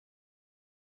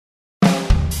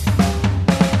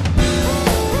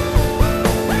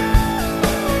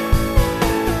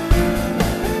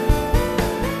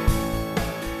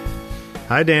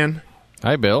Hi, Dan.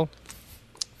 Hi, Bill.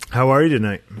 How are you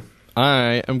tonight?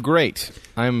 I am great.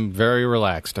 I'm very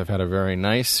relaxed. I've had a very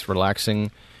nice,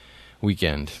 relaxing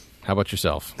weekend. How about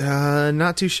yourself?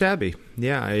 Not too shabby.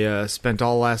 Yeah, I spent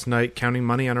all last night counting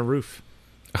money on a roof.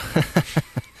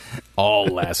 All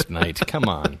last night. Come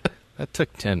on. That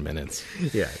took 10 minutes.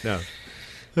 Yeah, no.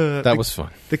 That was fun.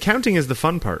 The counting is the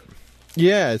fun part.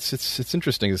 Yeah, it's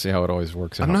interesting to see how it always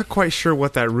works out. I'm not quite sure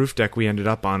what that roof deck we ended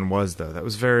up on was, though. That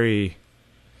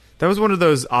was one of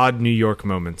those odd New York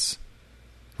moments.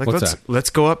 Like, What's that?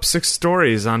 Let's go up 6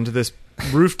 stories onto this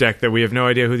roof deck that we have no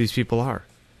idea who these people are.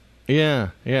 Yeah.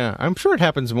 I'm sure it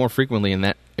happens more frequently in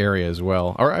that area as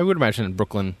well. Or I would imagine in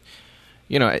Brooklyn.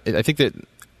 You know, I think that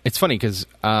it's funny because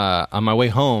on my way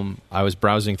home, I was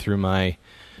browsing through my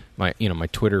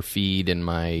Twitter feed and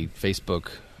my Facebook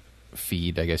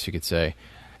feed, I guess you could say,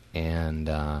 and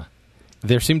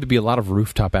there seemed to be a lot of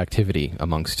rooftop activity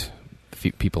amongst the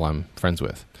people I'm friends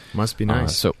with. Must be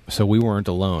nice. So we weren't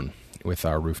alone with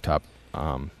our rooftop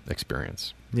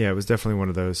experience. Yeah, it was definitely one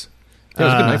of those. Yeah, it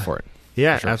was a good night for it.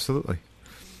 Yeah, for sure. Absolutely.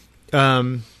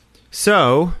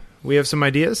 So we have some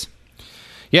ideas.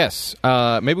 Yes,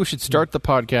 maybe we should start the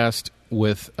podcast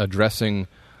with addressing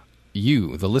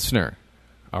you, the listener,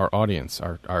 our audience,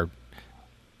 our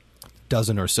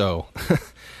dozen or so.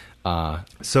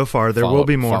 So far, there will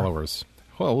be more followers.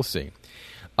 Well, we'll see.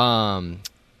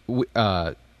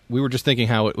 We were just thinking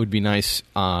how it would be nice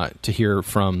to hear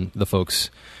from the folks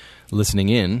listening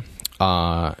in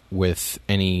with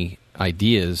any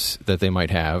ideas that they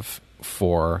might have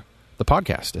for the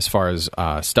podcast, as far as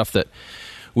stuff that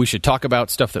we should talk about,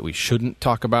 stuff that we shouldn't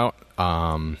talk about.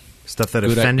 Stuff that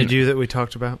offended you that we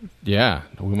talked about. Yeah,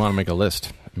 we want to make a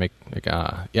list.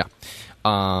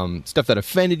 Stuff that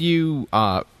offended you,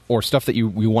 or stuff that you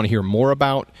want to hear more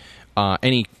about.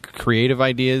 Any creative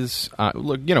ideas?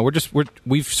 Look,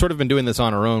 we've sort of been doing this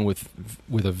on our own with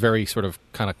a very sort of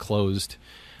kind of closed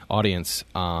audience,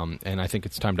 and I think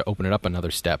it's time to open it up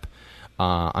another step.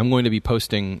 I'm going to be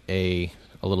posting a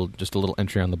little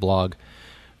entry on the blog,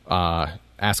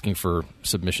 asking for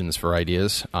submissions for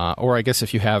ideas, or I guess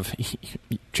if you have,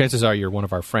 chances are you're one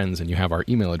of our friends and you have our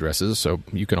email addresses, so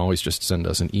you can always just send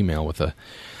us an email with a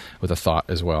thought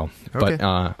as well. Okay. But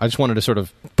I just wanted to sort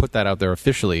of put that out there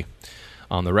officially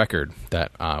on the record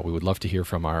that we would love to hear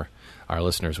from our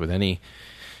listeners with any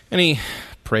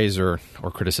praise or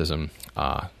criticism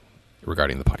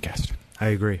regarding the podcast. I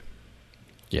agree.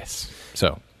 Yes.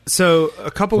 So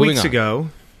a couple weeks ago,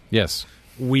 yes,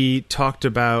 we talked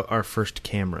about our first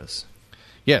cameras.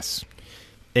 Yes.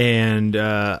 And,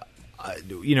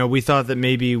 we thought that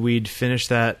maybe we'd finish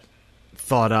that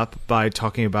thought up by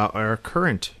talking about our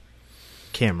current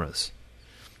cameras.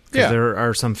 Because there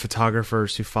are some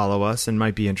photographers who follow us and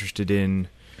might be interested in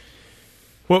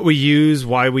what we use,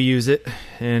 why we use it,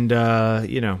 and,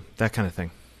 that kind of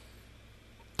thing.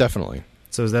 Definitely.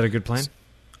 So is that a good plan?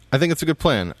 I think it's a good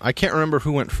plan. I can't remember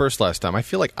who went first last time. I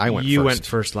feel like I went first. You went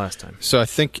first last time. So I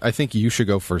think you should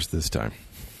go first this time.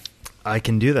 I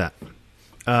can do that.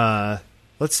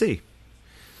 Let's see.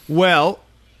 Well,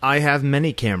 I have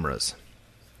many cameras.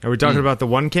 Are we talking about the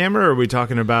one camera, or are we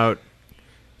talking about...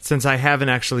 Since I haven't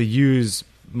actually used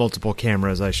multiple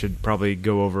cameras, I should probably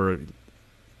go over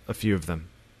a few of them.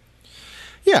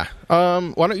 Yeah.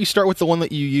 Why don't you start with the one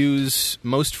that you use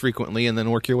most frequently and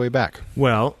then work your way back?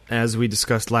 Well, as we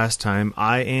discussed last time,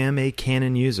 I am a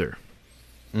Canon user.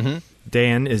 Mm-hmm.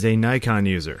 Dan is a Nikon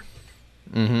user.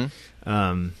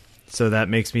 Mm-hmm. So that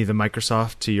makes me the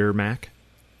Microsoft to your Mac.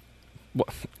 Well,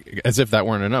 as if that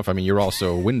weren't enough. I mean, you're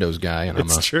also a Windows guy, and I'm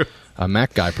a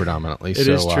Mac guy predominantly. It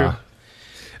is true.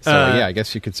 Yeah, I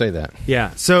guess you could say that.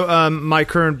 Yeah. So my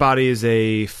current body is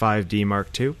a 5D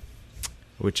Mark II,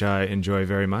 which I enjoy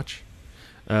very much.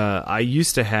 I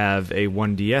used to have a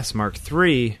 1DS Mark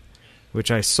III, which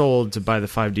I sold to buy the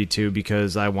 5D2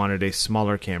 because I wanted a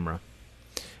smaller camera.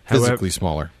 Physically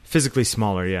smaller. Physically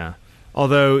smaller, yeah.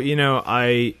 Although,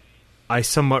 I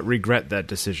somewhat regret that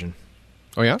decision.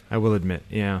 Oh, yeah? I will admit,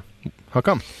 yeah. How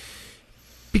come?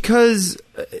 Because,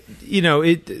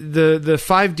 the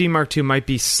 5D Mark II might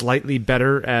be slightly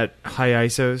better at high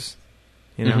ISOs,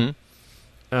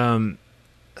 Mm-hmm.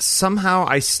 Somehow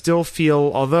I still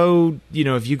feel, although,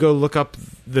 if you go look up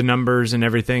the numbers and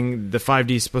everything, the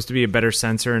 5D is supposed to be a better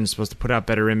sensor and supposed to put out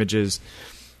better images.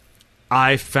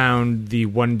 I found the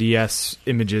 1DS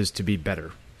images to be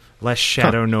better. Less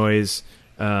shadow noise.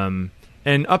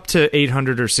 And up to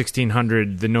 800 or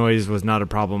 1600, the noise was not a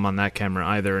problem on that camera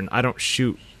either. And I don't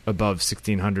shoot above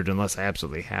 1600 unless I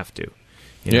absolutely have to.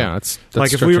 Yeah, that's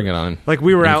like stretching it on. Like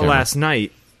we were out camera. last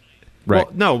night.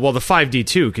 Right. Well, the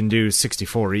 5D2 can do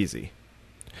 64 easy.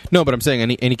 No, but I'm saying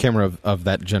any camera of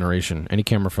that generation, any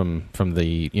camera from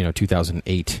the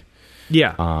 2008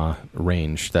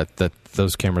 range, that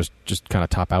those cameras just kind of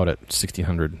top out at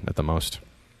 1600 at the most.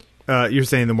 You're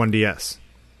saying the 1DS?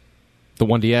 The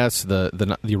 1DS,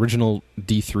 the original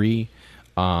D3,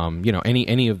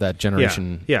 any of that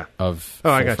generation of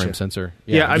full frame sensor.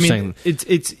 Yeah, I mean,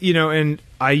 it's and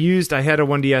I had a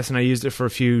 1DS and I used it for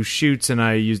a few shoots and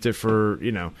I used it for,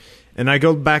 and I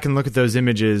go back and look at those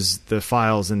images, the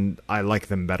files, and I like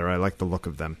them better. I like the look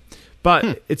of them.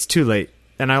 But it's too late.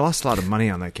 And I lost a lot of money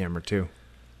on that camera too.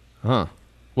 Huh.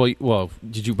 Well,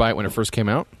 did you buy it when it first came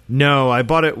out? No, I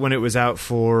bought it when it was out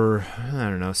for, I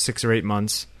don't know, 6 or 8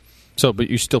 months. So, but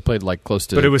you still paid like close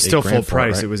to. But it was still full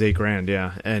price. Right? It was $8,000,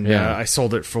 yeah, and I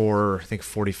sold it for I think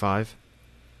 45.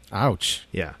 Ouch.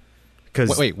 Yeah.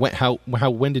 Because wait,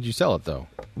 when did you sell it though?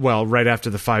 Well, right after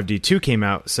the 5D2 came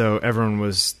out, so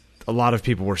a lot of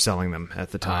people were selling them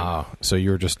at the time. Oh, so you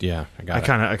were just I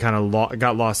kind of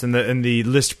got lost in the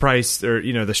list price, or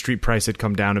the street price had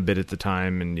come down a bit at the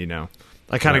time, and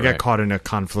I kind of got caught in a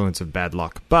confluence of bad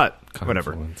luck. But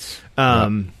whatever.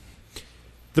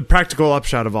 The practical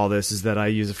upshot of all this is that I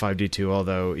use a 5D2,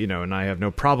 although, and I have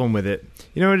no problem with it.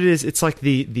 You know what it is? It's like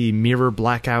the mirror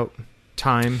blackout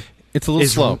time. It's a little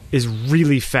slow. Is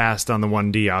really fast on the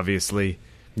 1D, obviously,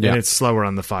 and it's slower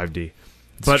on the 5D.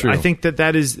 But I think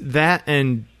that is that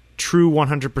and true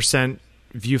 100%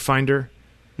 viewfinder,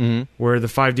 where the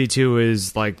 5D2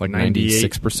 is like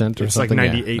 96% or something. It's like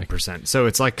 98%. So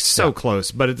it's like so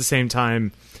close, but at the same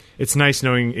time, it's nice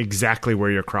knowing exactly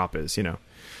where your crop is,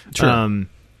 True.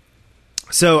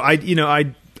 So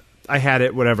I had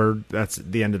it, whatever. That's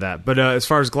the end of that. But as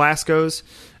far as glass goes,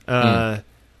 I'm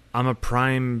a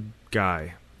prime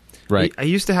guy. Right. I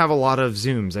used to have a lot of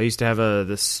zooms. I used to have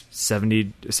this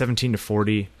 17 to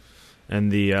 40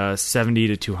 and the 70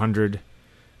 to 200,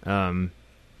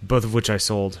 both of which I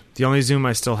sold. The only zoom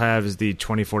I still have is the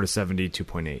 24 to 70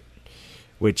 2.8,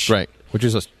 which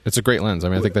it's a great lens. I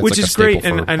mean, I think that's a great,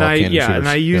 staple and for I Canon shooters. and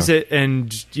I use it,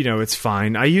 and it's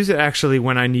fine. I use it actually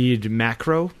when I need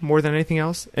macro more than anything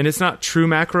else, and it's not true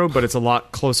macro, but it's a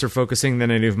lot closer focusing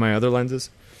than any of my other lenses.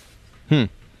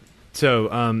 So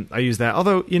I use that.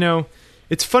 Although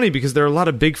it's funny because there are a lot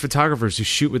of big photographers who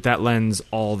shoot with that lens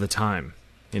all the time.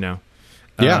 No,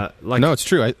 it's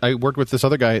true. I worked with this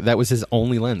other guy. That was his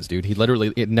only lens, dude.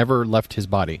 It never left his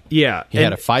body. Yeah, he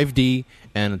had a 5D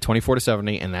and a 24 to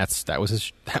 70, and that was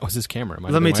his camera.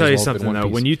 Let me tell you something though.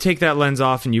 When you take that lens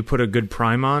off and you put a good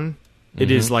prime on,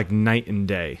 it is like night and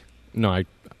day. No,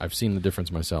 I've seen the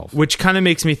difference myself. Which kind of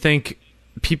makes me think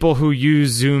people who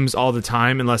use zooms all the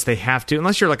time, unless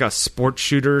you're like a sports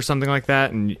shooter or something like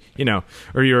that, and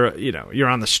or you're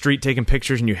on the street taking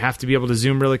pictures and you have to be able to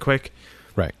zoom really quick.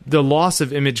 Right. The loss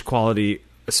of image quality,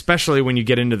 especially when you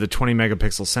get into the 20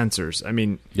 megapixel sensors. I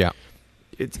mean,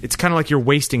 it's kind of like you're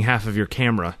wasting half of your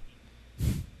camera.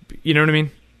 You know what I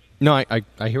mean? No, I hear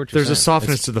what you're saying. There's a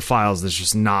softness to the files that's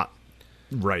just not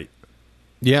right.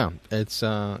 Yeah, it's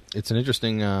an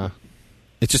interesting. I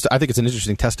think it's an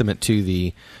interesting testament to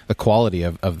the quality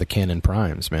of the Canon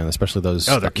primes, man. Especially those.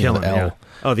 Oh, they're killing.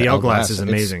 The L glass is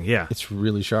amazing. It's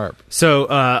really sharp. So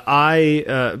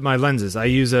my lenses. I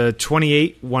use a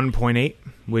 28 1.8,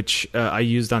 which I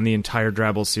used on the entire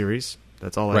Drabble series.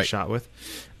 That's all I shot with.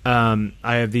 I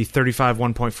have the 35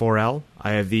 1.4L.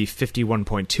 I have the 50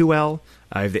 1.2L.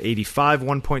 I have the 85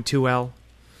 1.2L.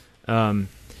 I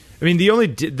mean,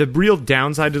 the real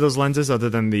downside to those lenses, other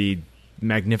than the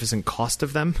magnificent cost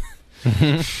of them,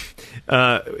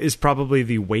 is probably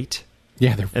the weight.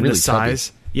 Yeah, they're and really the size.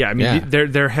 tubby. Yeah, I mean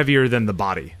they're heavier than the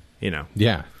body.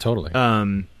 Yeah, totally.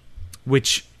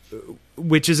 Which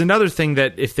is another thing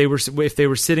that if they were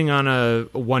sitting on a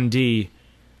 1D,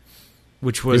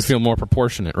 which was, you feel more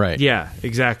proportionate, right? Yeah,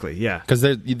 exactly. Yeah, because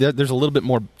there's a little bit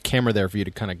more camera there for you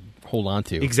to kind of hold on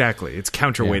to. Exactly, it's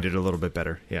counterweighted a little bit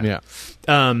better. Yeah.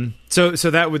 So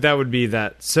that would be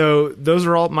that. So those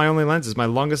are all my only lenses. My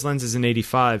longest lens is an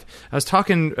 85. I was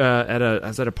talking I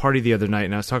was at a party the other night,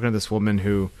 and I was talking to this woman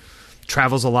who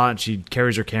travels a lot. And she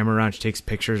carries her camera around. She takes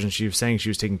pictures, and she was saying she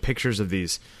was taking pictures of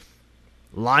these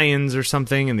lions or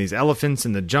something, and these elephants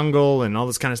in the jungle, and all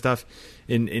this kind of stuff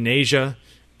in Asia.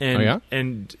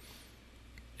 And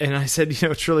and I said,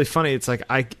 it's really funny. It's like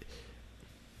I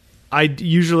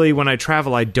usually, when I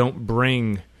travel, I don't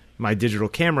bring my digital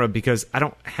camera because I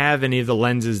don't have any of the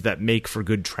lenses that make for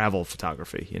good travel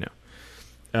photography.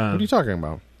 What are you talking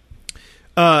about?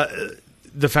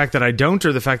 The fact that I don't,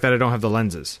 or the fact that I don't have the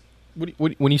lenses.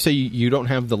 When you say you don't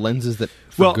have the lenses that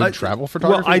for good travel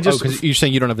photography, because you're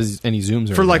saying you don't have any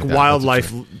zooms or for like that.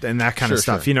 wildlife and that kind of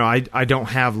stuff. Sure. I don't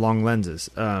have long lenses.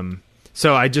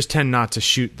 So I just tend not to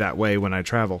shoot that way when I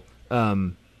travel.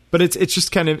 But it's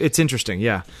just kind of, it's interesting,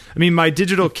 yeah. I mean, my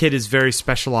digital kit is very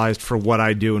specialized for what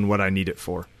I do and what I need it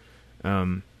for.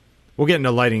 We'll get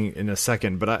into lighting in a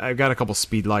second, but I've got a couple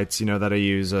speed lights, that I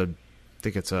use. I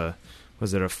think it's a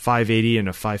 580 and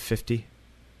a 550?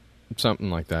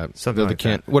 Something like that. Something like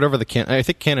that. Whatever the Canon. I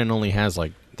think Canon only has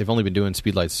they've only been doing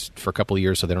speed lights for a couple of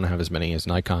years, so they don't have as many as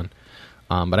Nikon.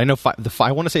 But I know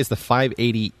I want to say it's the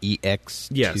 580 EX2.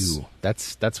 Yes,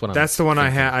 that's what I'm. That's the one thinking. I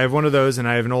have. I have one of those, and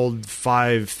I have an old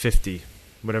 550,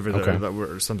 whatever,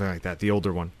 or something like that, the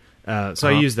older one. So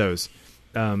I use those,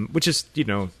 which is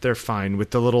they're fine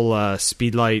with the little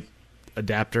speed light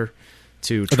adapter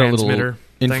to transmitter.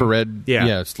 Infrared, thing.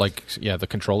 Yeah, it's the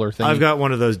controller thing. I've got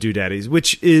one of those doodaddys,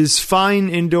 which is fine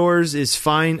indoors, is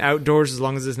fine outdoors, as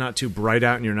long as it's not too bright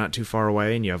out and you're not too far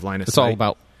away and you have line of sight. It's all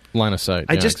about line of sight.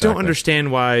 I just don't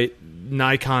understand why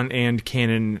Nikon and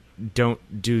Canon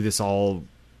don't do this all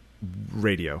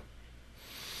radio.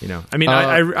 I mean,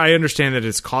 I understand that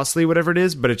it's costly, whatever it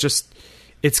is, but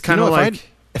it's kind of like.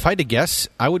 If I had to guess,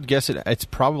 I would guess it's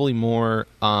probably more.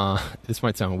 This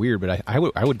might sound weird, but I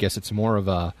would guess it's more of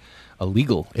a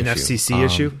legal issue. An FCC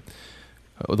issue?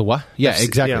 The what? Yeah,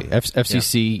 exactly. Yeah.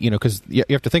 FCC, because you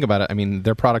have to think about it. I mean,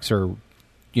 their products are,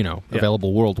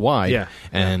 available worldwide. Yeah.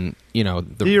 And, the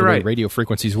way right. radio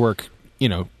frequencies work,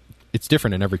 it's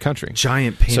different in every country.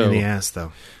 Giant pain in the ass,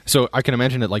 though. So I can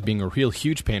imagine it being a real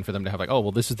huge pain for them to have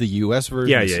this is the U.S.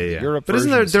 version. Yeah. Europe but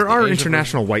version, there are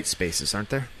international white spaces, aren't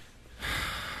there?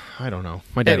 I don't know.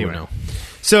 My dad would know.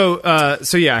 So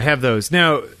yeah, I have those.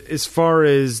 Now, as far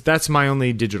as that's my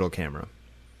only digital camera.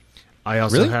 I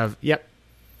also have. Yep.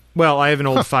 Well, I have an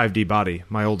old 5D body,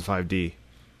 my old 5D,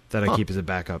 that I keep as a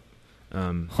backup.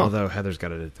 Although Heather's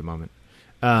got it at the moment.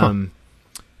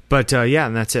 But yeah,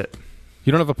 and that's it.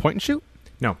 You don't have a point and shoot?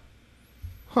 No.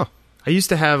 Huh. I used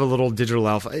to have a little digital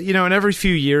Alpha. And every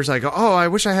few years I go, oh, I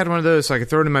wish I had one of those so I could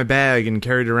throw it in my bag and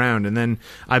carry it around. And then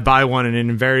I buy one, and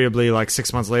invariably,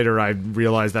 6 months later, I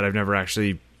realize that I've never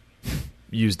actually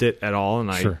used it at all,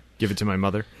 and I give it to my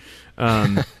mother.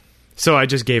 So I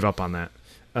just gave up on that.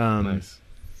 Nice.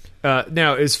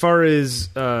 Now, as far as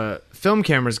film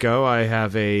cameras go, I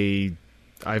have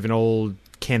an old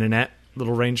Canonette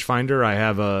little rangefinder. I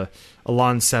have a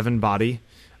Elan 7 body.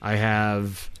 I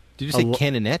have... Did you say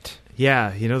Canonette?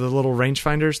 Yeah, the little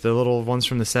rangefinders, the little ones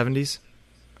from the 70s.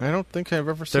 I don't think I've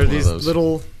ever seen one of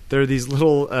those. They're these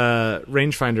little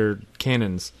rangefinder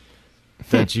Canons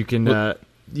that you can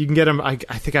get them. I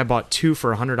think I bought 2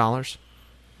 for $100.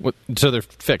 So they're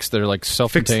fixed. They're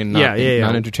self-contained,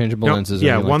 non-interchangeable lenses.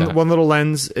 Yeah, one little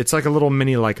lens. It's like a little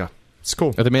mini Leica. It's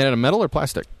cool. Are they made out of metal or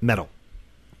plastic? Metal.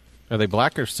 Are they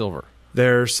black or silver?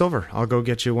 They're silver. I'll go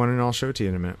get you one and I'll show it to you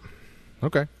in a minute.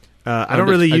 Okay. I don't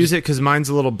really use it because mine's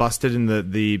a little busted and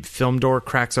the film door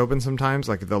cracks open sometimes.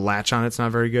 The latch on it's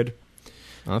not very good.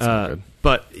 Oh, that's not good.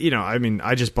 But,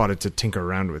 I just bought it to tinker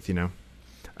around with,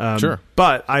 Sure.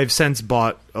 But I've since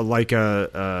bought a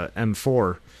Leica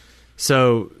M4,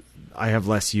 so I have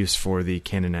less use for the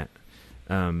Canonette.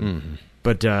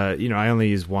 But, I only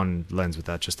use one lens with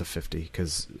that, just a 50,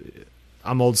 because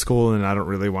I'm old school and I don't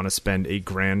really want to spend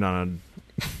 $8,000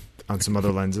 on some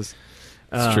other lenses.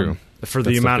 It's true. For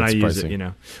the amount I use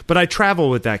it, But I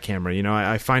travel with that camera,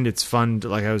 I find it's fun.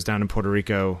 I was down in Puerto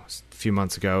Rico a few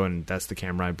months ago, and that's the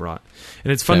camera I brought.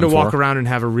 And it's fun to walk around and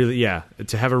have a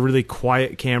really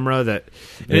quiet camera that.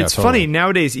 And it's funny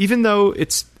nowadays, even though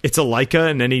it's a Leica,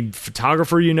 and any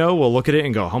photographer will look at it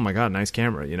and go, "Oh my god, nice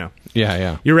camera,"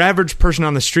 Yeah. Your average person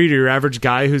on the street, or your average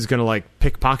guy who's going to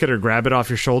pickpocket or grab it off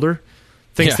your shoulder,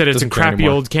 thinks that it's a crappy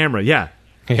old camera. Yeah.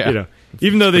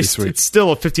 Even though it's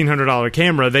still a $1,500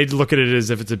 camera, they look at it as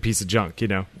if it's a piece of junk,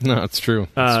 No, it's true.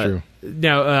 It's true.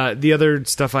 Now, the other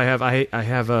stuff I have, I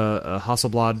have a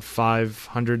Hasselblad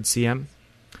 500 CM,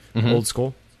 old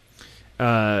school,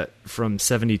 from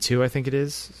 72, I think it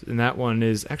is. And that one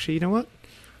is, actually, you know what?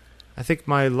 I think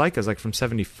my Leica's from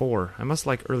 74. I must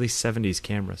like early 70s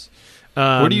cameras.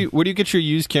 Where do you get your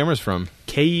used cameras from?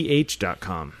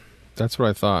 KEH.com. That's what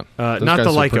I thought. Not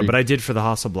the Leica, but I did for the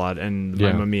Hasselblad and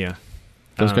my Mamiya.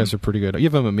 Those guys are pretty good. You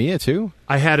have a Mamiya too?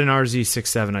 I had an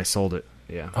RZ67. I sold it.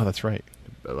 Yeah. Oh, that's right.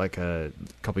 A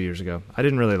couple years ago. I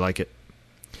didn't really like it.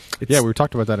 We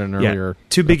talked about that in an earlier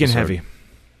too big and heavy.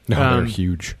 No, they're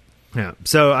huge. Yeah.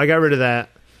 So I got rid of that.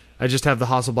 I just have the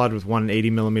Hasselblad with one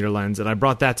 80mm lens, and I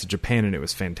brought that to Japan, and it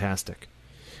was fantastic.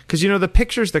 Because, the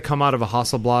pictures that come out of a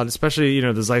Hasselblad, especially,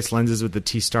 the Zeiss lenses with the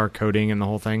T-Star coating and the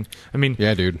whole thing. I mean,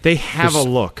 yeah, dude. They have a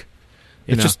look.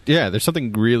 It's just, there's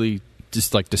something really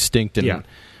just distinct. And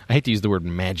I hate to use the word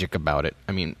magic about it.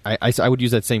 I mean, I would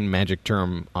use that same magic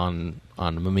term on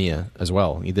Mamiya as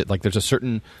well. Like there's a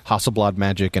certain Hasselblad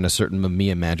magic and a certain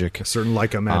Mamiya magic. A certain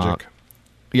Leica magic.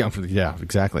 Yeah,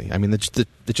 exactly. I mean, it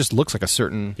just looks like a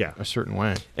certain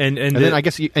way. And then I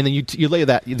guess you lay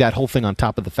that whole thing on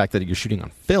top of the fact that you're shooting on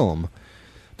film.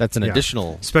 That's an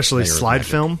additional, especially slide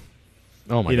film.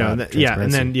 Oh my god!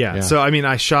 And then So I mean,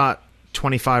 I shot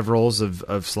 25 rolls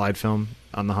of slide film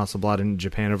on the Hasselblad in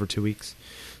Japan over 2 weeks.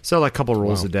 So like a couple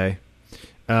rolls a day.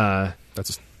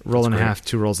 That's roll and a half,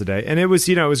 2 rolls a day, and it was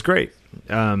it was great.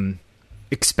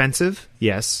 Expensive,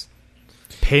 yes.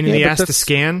 Pain in the ass to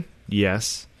scan,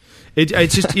 yes.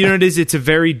 It's just it is. It's a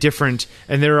very different,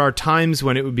 and there are times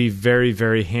when it would be very,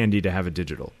 very handy to have a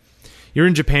digital. You're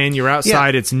in Japan, you're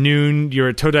outside, it's noon, you're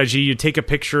at Todaiji, you take a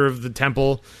picture of the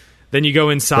temple, then you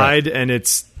go inside, and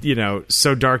it's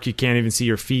so dark you can't even see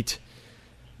your feet.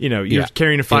 You're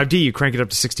carrying a 5D, you crank it up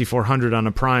to 6400 on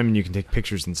a Prime, and you can take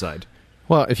pictures inside.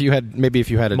 Well, if you had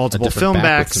multiple a film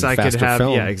backs, I could have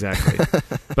film. Yeah, exactly.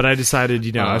 But I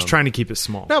decided, I was trying to keep it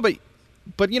small. No, but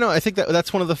I think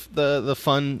that's one of the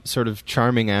fun sort of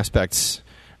charming aspects.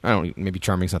 Maybe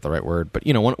charming's not the right word, but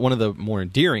one of the more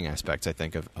endearing aspects I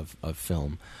think of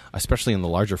film, especially in the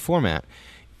larger format.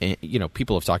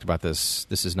 People have talked about this.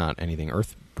 This is not anything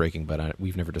earth-breaking, but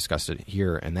we've never discussed it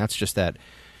here, and that's just that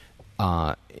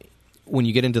when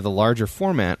you get into the larger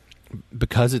format,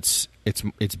 because it's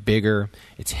bigger,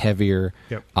 it's heavier,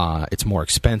 it's more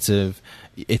expensive,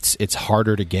 it's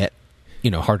harder to get,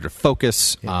 harder to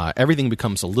focus. Everything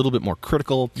becomes a little bit more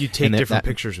critical. You take different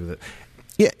pictures with it.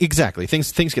 Yeah, exactly.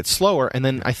 Things get slower, and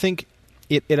then I think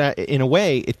it in a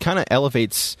way it kind of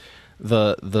elevates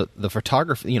the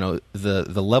photography.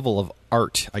 The level of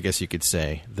art, I guess you could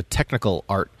say, the technical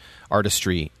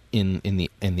artistry in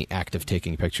the act of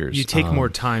taking pictures. You take more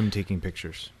time taking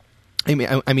pictures.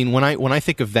 I mean, when I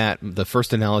think of that, the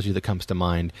first analogy that comes to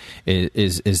mind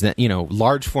is that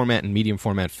large format and medium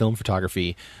format film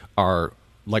photography are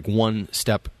like one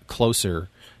step closer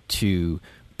to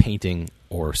painting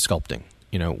or sculpting.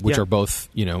 Which are both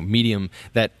medium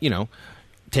that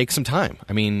take some time.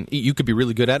 I mean, you could be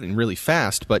really good at it and really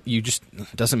fast, but it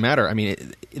doesn't matter. I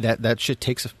mean, that shit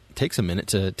takes a minute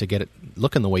to get it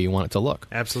looking the way you want it to look.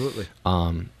 Absolutely.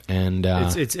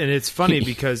 It's funny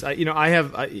because I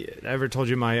ever told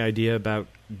you my idea about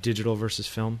digital versus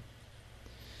film?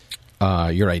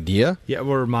 Your idea? Yeah,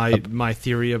 or my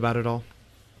theory about it all.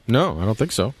 No, I don't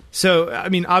think so. So, I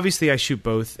mean, obviously I shoot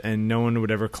both, and no one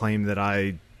would ever claim that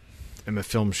I am a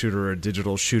film shooter or a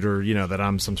digital shooter, that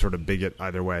I'm some sort of bigot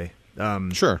either way.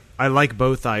 Sure. I like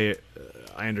both. I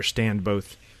understand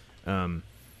both.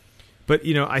 But,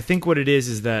 I think what it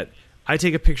is that I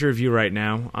take a picture of you right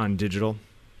now on digital.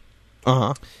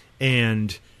 Uh-huh.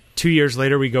 And 2 years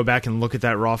later, we go back and look at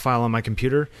that raw file on my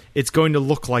computer. It's going to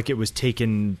look like it was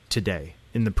taken today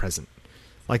in the present.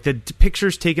 Like the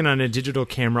pictures taken on a digital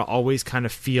camera always kind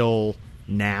of feel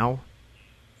now,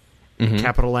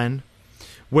 capital N.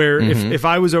 Where if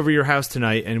I was over your house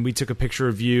tonight and we took a picture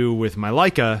of you with my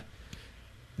Leica,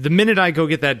 the minute I go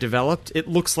get that developed, it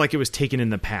looks like it was taken in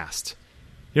the past.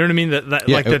 You know what I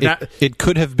mean? It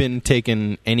could have been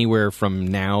taken anywhere from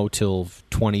now till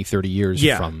 20, 30 years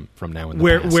from now in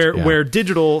the past. Where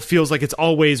digital feels like it's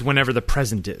always whenever the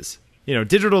present is.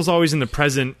 Digital's always in the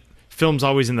present, film's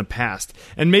always in the past.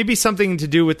 And maybe something to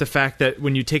do with the fact that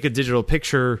when you take a digital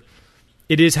picture,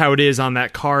 it is how it is on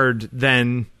that card,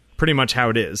 then pretty much how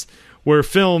it is. Where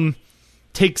film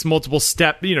takes multiple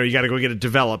steps, you got to go get it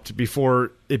developed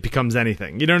before it becomes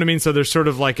anything. You know what I mean? So there's sort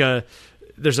of like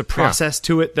there's a process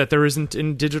to it that there isn't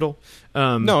in digital.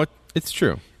 No, it's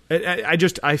true.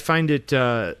 I find it,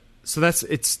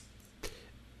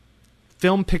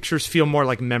 film pictures feel more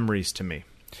like memories to me.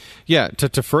 Yeah,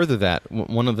 to further that,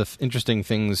 one of the interesting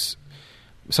things,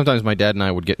 sometimes my dad and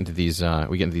I would get into these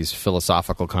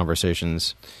philosophical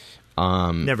conversations.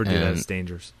 Never do that, it's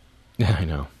dangerous. Yeah, I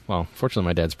know. Well, fortunately,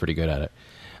 my dad's pretty good at it.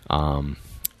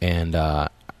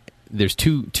 There's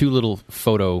two little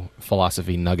photo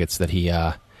philosophy nuggets that he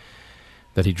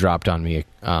dropped on me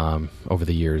over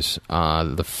the years.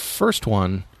 The first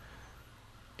one,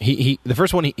 we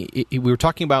were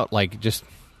talking about like just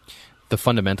the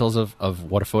fundamentals of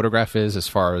what a photograph is as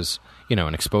far as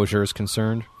an exposure is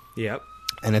concerned. Yep.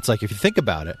 And it's like if you think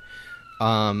about it,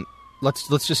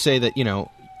 let's just say that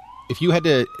if you had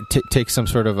to take some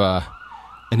sort of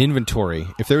an inventory,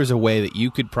 if there was a way that you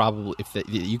could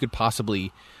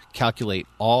possibly calculate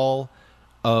all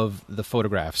of the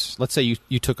photographs. Let's say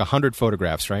you took 100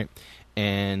 photographs, right?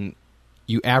 And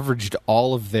you averaged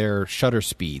all of their shutter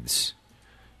speeds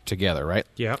together, right?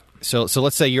 Yeah. So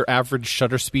let's say your average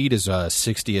shutter speed is a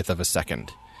 60th of a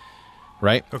second.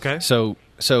 right? Okay. So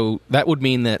that would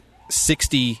mean that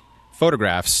 60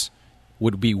 photographs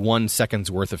would be 1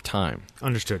 second's worth of time.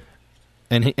 Understood.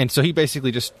 And so he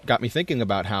basically just got me thinking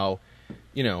about how,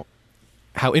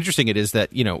 how interesting it is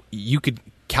that, you could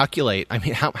calculate,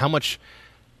 how much,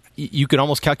 you could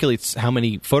almost calculate how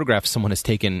many photographs someone has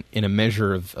taken in a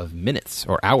measure of minutes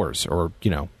or hours or,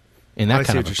 in that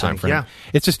kind of a time frame. Yeah.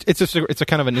 It's a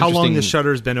kind of an how interesting... long the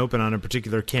shutter's been open on a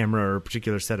particular camera or a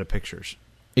particular set of pictures.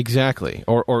 Exactly.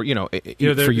 Or for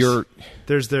your...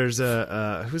 There's who's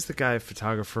the guy,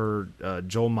 photographer,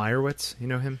 Joel Meyerowitz, you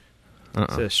know him?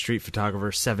 He's a street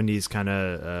photographer, 70s kind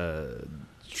of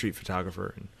street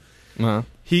photographer. Uh-huh.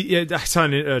 I saw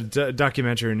a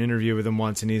documentary, an interview with him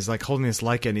once, and he's like holding this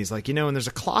Leica, and he's like, and there's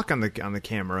a clock on the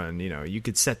camera, and you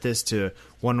could set this to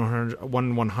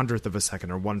 1/100th of a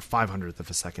second or 1/500th of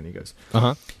a second. He goes,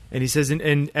 and he says,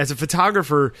 and as a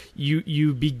photographer,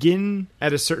 you begin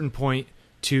at a certain point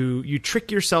you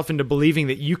trick yourself into believing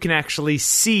that you can actually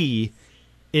see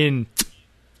in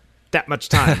that much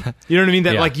time. You know what I mean?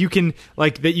 That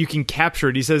that you can capture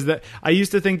it. He says that I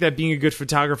used to think that being a good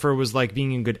photographer was like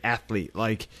being a good athlete.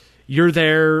 Like you're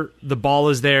there, the ball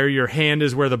is there, your hand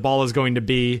is where the ball is going to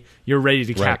be, you're ready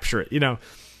to capture it,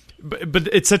 But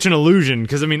it's such an illusion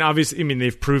because obviously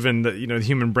they've proven that the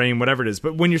human brain, whatever it is.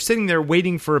 But when you're sitting there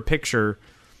waiting for a picture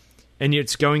and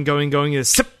it's going, it's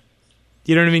sip,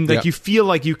 you know what I mean? Like you feel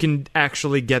like you can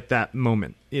actually get that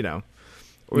moment,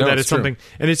 or that it's something.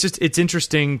 And it's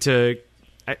interesting to,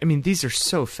 these are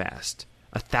so fast.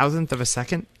 1,000th of a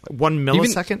second? 1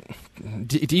 millisecond?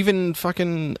 Even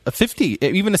fucking a 50,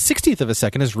 even a 60th of a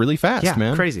second is really fast,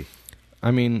 man. Crazy.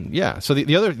 So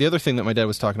the other thing that my dad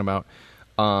was talking about,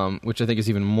 which I think is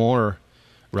even more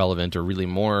relevant or really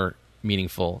more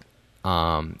meaningful,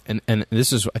 and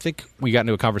this is, I think we got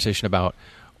into a conversation about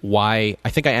why, I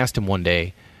think I asked him one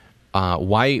day,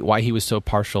 why he was so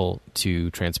partial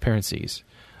to transparencies.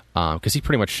 Because he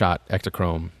pretty much shot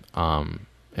Ektachrome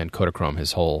and Kodachrome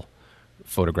his whole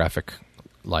photographic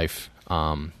life.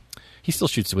 He still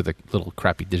shoots with a little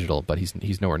crappy digital, but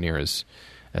he's nowhere near as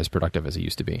productive as he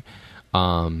used to be.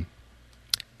 And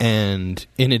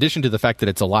in addition to the fact that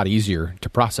it's a lot easier to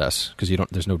process because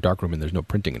there's no darkroom and there's no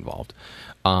printing involved,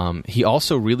 he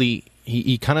also really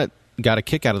he kind of got a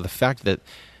kick out of the fact that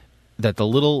the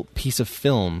little piece of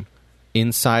film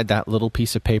inside that little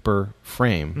piece of paper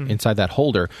frame, inside that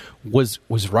holder, was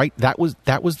right. That was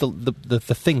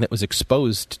the thing that was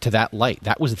exposed to that light.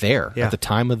 That was there at the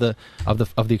time of the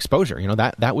exposure.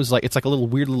 That was like, it's like a little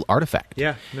weird little artifact.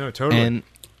 Yeah, no, totally.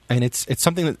 And it's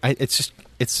something that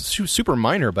it's super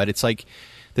minor, but it's like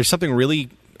there's something really.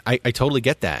 I totally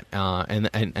get that, and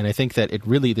I think that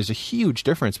there's a huge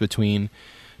difference between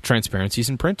transparencies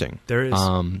in printing. There is.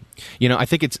 I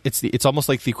think it's almost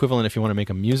like the equivalent, if you want to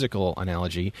make a musical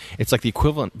analogy, it's like the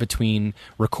equivalent between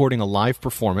recording a live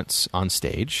performance on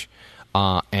stage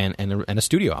and a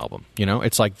studio album.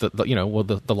 It's like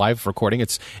the live recording,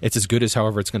 it's as good as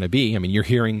however it's going to be. You're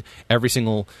hearing every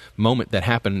single moment that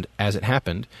happened as it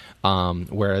happened,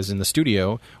 whereas in the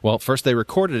studio, well, first they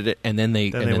recorded it and then they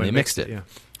mixed it. Yeah.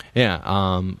 Yeah,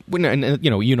 and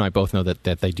you and I both know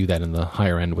that they do that in the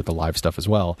higher end with the live stuff as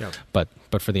well. Yep. But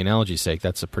for the analogy's sake,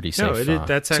 that's a pretty safe.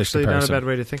 That's safe actually comparison. not a bad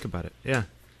way to think about it. Yeah,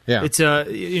 yeah. It's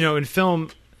in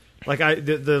film, like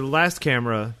the last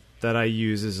camera that I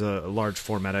use is a large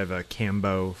format. I have a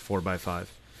Cambo 4x5,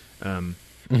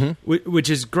 which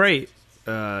is great.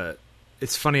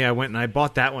 It's funny. I went and I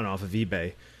bought that one off of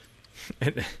eBay,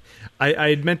 and I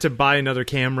had meant to buy another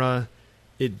camera.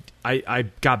 I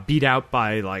got beat out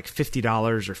by like $50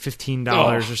 or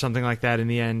 $15 or something like that in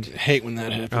the end. I hate when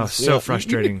that happens. Oh, so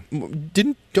frustrating.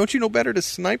 Don't you know better to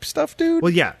snipe stuff, dude?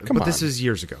 Well, yeah, but this is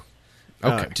years ago.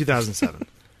 Okay, 2007.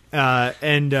 I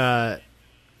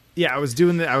was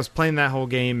I was playing that whole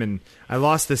game and I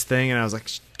lost this thing and I was like,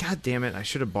 God damn it, I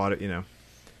should have bought it, And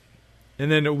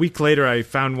then a week later I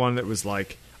found one that was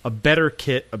like a better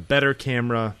kit, a better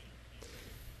camera,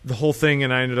 the whole thing,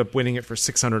 and I ended up winning it for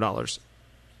 $600.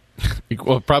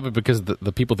 Well, probably because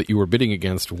the people that you were bidding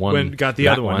against got the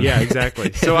other one. Yeah,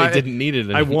 exactly. So I didn't need it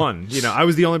anymore. I won. I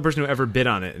was the only person who ever bid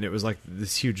on it, and it was like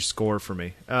this huge score for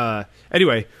me.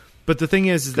 Anyway, but the thing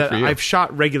is that I've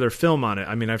shot regular film on it.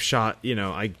 I've shot,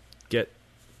 I get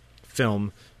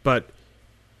film, but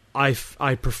I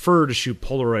prefer to shoot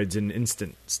Polaroids and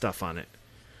instant stuff on it.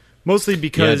 Mostly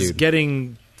because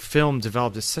getting film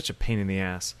developed is such a pain in the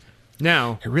ass.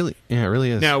 Now, it really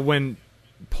is. Now, when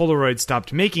Polaroid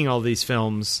stopped making all these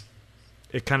films,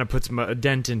 it kind of puts a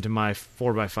dent into my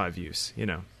 4x5 use,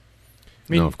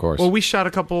 I mean, No, of course. Well, we shot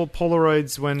a couple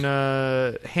Polaroids when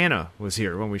Hannah was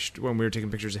here, when we were taking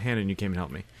pictures of Hannah, and you came and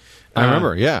helped me. I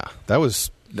remember. Yeah, that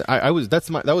was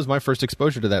that was my first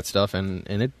exposure to that stuff,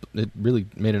 and it really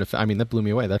made an effect. I mean, that blew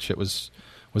me away. That shit was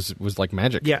like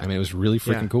magic. Yeah. I mean, it was really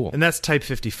freaking cool. And that's Type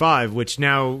 55, which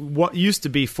now what used to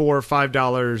be $4 or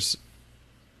 $5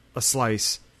 a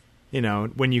slice. You know,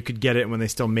 when you could get it, when they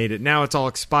still made it. Now it's all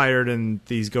expired, and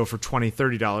these go for $20,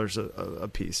 $30 a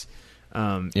piece,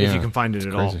 if you can find it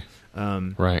at crazy. all.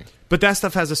 Right. But that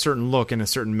stuff has a certain look and a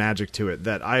certain magic to it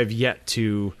that I have yet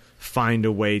to find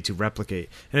a way to replicate.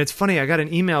 And it's funny, I got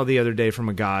an email the other day from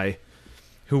a guy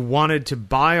who wanted to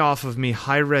buy off of me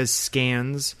high-res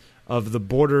scans of the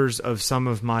borders of some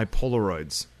of my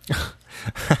Polaroids.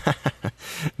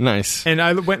 Nice. And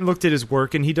I went and looked at his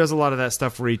work, and he does a lot of that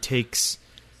stuff where he takes...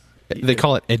 They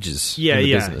call it edges. in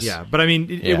the business. Yeah. But I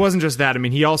mean, it wasn't just that. I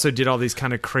mean, he also did all these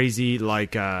kind of crazy,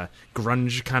 like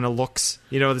grunge kind of looks.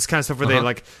 You know, this kind of stuff where they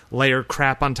like layer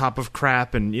crap on top of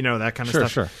crap, and you know that kind of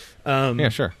stuff. Sure. Yeah,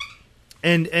 sure.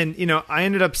 And you know, I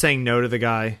ended up saying no to the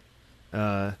guy,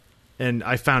 and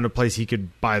I found a place he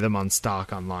could buy them on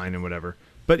stock online and whatever.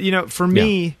 But you know, for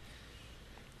me,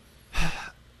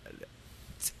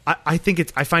 I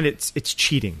think I find it's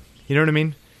cheating. You know what I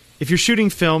mean? If you're shooting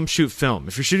film, shoot film.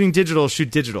 If you're shooting digital, shoot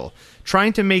digital.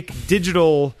 Trying to make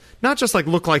digital not just like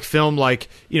look like film, like,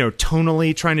 you know,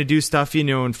 tonally trying to do stuff, you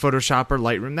know, in Photoshop or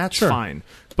Lightroom, that's fine.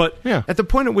 But at the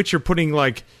point at which you're putting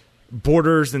like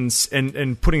borders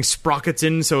and putting sprockets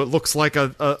in so it looks like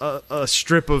a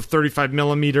strip of 35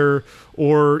 millimeter,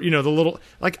 or, you know, the little,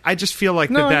 like, I just feel like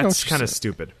that's kind of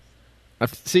stupid.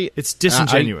 See, it's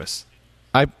disingenuous.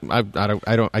 I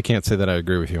can't say that I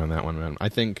agree with you on that one, man. I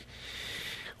think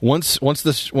once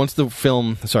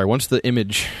the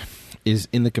image is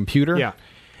in the computer,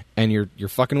 and you're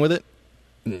fucking with it,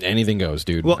 anything goes,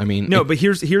 dude. Well, I mean, but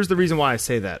here's the reason why I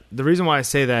say that. The reason why I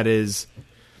say that is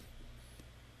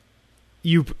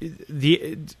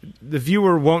the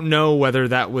viewer won't know whether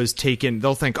that was taken.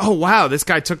 They'll think, oh wow, this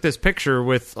guy took this picture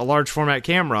with a large format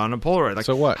camera on a Polaroid. Like,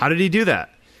 so what? How did he do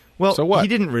that? Well, so what? He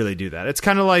didn't really do that. It's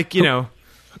kind of like, you know.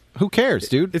 Who cares,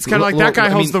 dude? It's kind of like that guy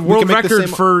holds the world record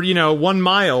for, you know, 1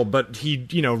 mile, but he,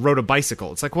 you know, rode a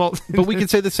bicycle. It's like, well... But we can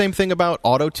say the same thing about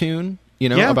auto-tune, you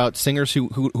know, about singers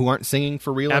who aren't singing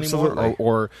for real anymore,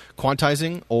 or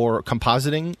quantizing or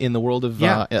compositing in the world of... you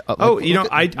know,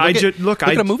 look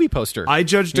at a movie poster. I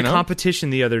judged a competition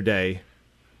the other day.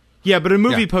 Yeah, but a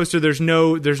movie poster, there's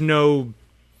no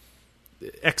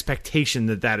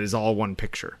expectation that is all one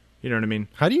picture. You know what I mean?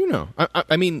 How do you know?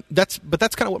 I mean, that's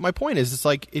kind of what my point is. It's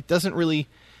like, it doesn't really...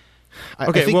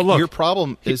 I think well, look, your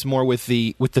problem is more with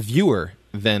the viewer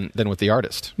than with the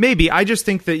artist. Maybe. I just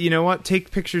think that, you know what,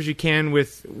 take pictures you can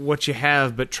with what you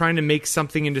have, but trying to make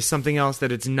something into something else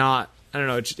that it's not, I don't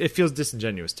know, it feels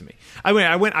disingenuous to me.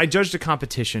 I judged a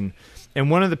competition, and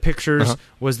one of the pictures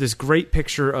was this great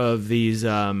picture of these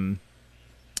hot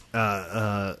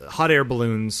air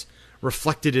balloons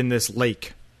reflected in this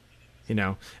lake. You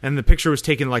know, and the picture was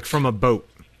taken like from a boat,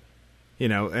 you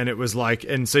know, and it was like,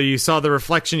 and so you saw the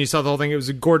reflection, you saw the whole thing. It was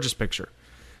a gorgeous picture.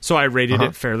 So I rated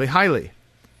it fairly highly.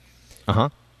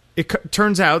 It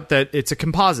turns out that it's a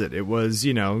composite. It was,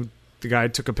 you know, the guy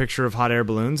took a picture of hot air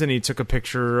balloons and he took a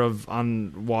picture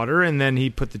on water, and then he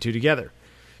put the two together.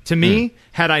 To me,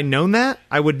 had I known that,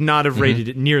 I would not have rated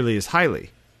it nearly as highly.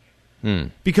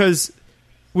 Because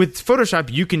with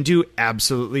Photoshop, you can do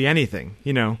absolutely anything,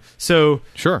 you know. So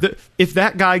if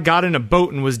that guy got in a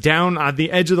boat and was down on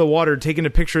the edge of the water taking a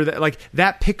picture,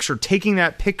 taking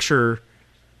that picture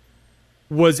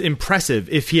was impressive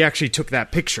if he actually took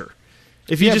that picture.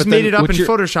 If he just made it up in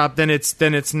Photoshop, then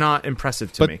it's not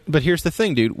impressive to me. But here's the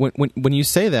thing, dude. When you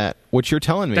say that, what you're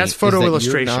telling me that's photo is that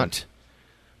illustration.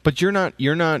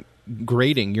 You're not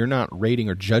grading, you're not rating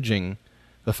or judging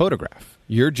the photograph.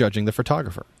 You're judging the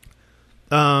photographer.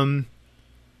 Well,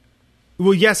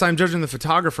 yes, I'm judging the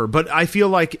photographer, but I feel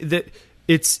like that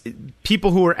it's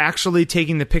people who are actually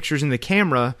taking the pictures in the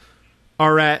camera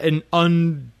are at an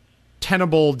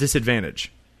untenable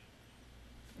disadvantage.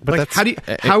 But like,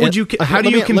 how do you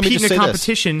compete in a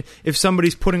competition if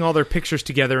somebody's putting all their pictures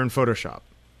together in Photoshop?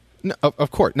 No,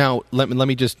 of course. Now, let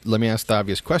me ask the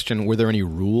obvious question: were there any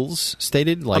rules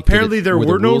stated? Like, apparently, there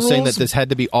were no rules saying that this had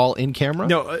to be all in camera.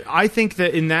 No, I think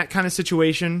that in that kind of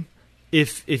situation,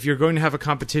 if you're going to have a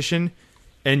competition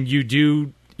and you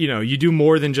do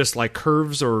more than just like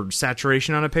curves or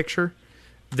saturation on a picture,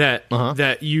 that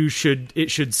it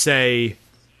should say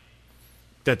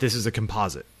that this is a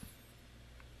composite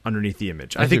underneath the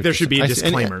image. I think there should be a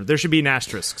disclaimer. There should be an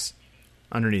asterisk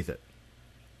underneath it.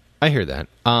 I hear that,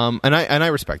 and I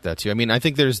respect that too. I mean, I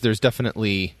think there's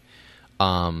definitely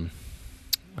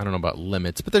I don't know about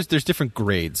limits, but there's different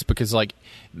grades, because like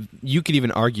you could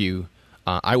even argue,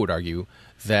 I would argue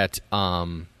that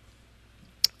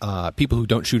people who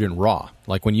don't shoot in RAW,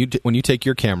 like when you take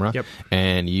your camera Yep.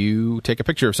 and you take a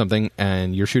picture of something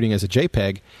and you're shooting as a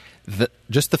JPEG,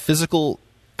 just the physical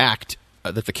act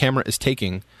that the camera is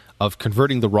taking of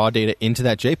converting the raw data into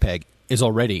that JPEG is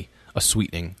already a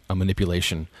sweetening, a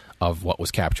manipulation of what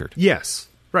was captured. Yes.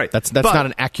 Right. That's not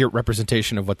an accurate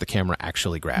representation of what the camera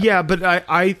actually grabbed. Yeah, but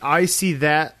I see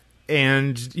that,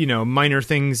 and minor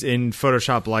things in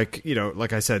Photoshop, like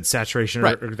like I said, saturation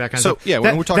Right. or that kind So, of stuff. yeah,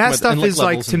 when we're talking about stuff inlet is like,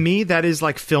 levels to me, that is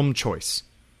like film choice.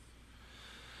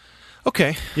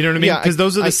 Okay. You know what I mean? Yeah, Because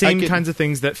those are the same I kinds of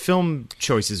things that film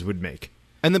choices would make.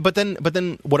 And then, but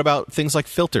then, what about things like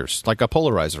filters, like a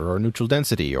polarizer or a neutral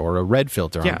density or a red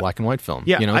filter on black and white film?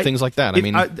 Yeah, things like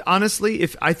that. Honestly,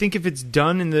 if it's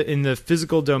done in the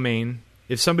physical domain,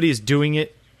 if somebody is doing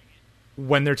it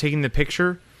when they're taking the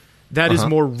picture, that is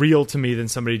more real to me than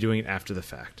somebody doing it after the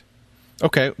fact.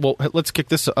 Okay, well, let's kick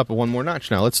this up one more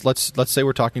notch now. Let's say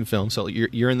we're talking film. So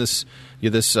you're in this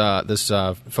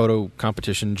photo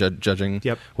competition, judging,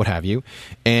 Yep. what have you,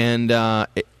 and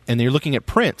you're looking at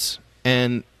prints.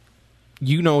 And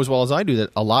you know as well as I do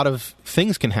that a lot of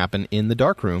things can happen in the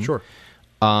darkroom. Sure.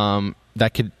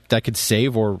 That could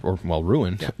save or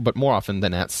ruin, but more often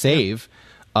than not save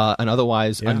an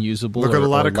otherwise unusable. Look at a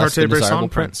lot of Cartier-Bresson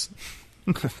prints.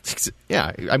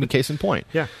 Yeah, I mean, case in point.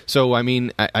 Yeah. So I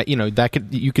mean,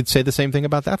 you could say the same thing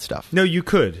about that stuff. No, you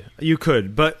could,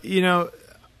 but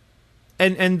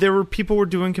and there were people were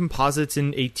doing composites in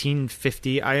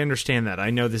 1850. I understand that. I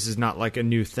know this is not like a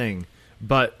new thing,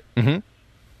 but. Mm-hmm.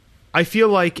 I feel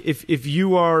like if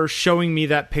you are showing me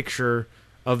that picture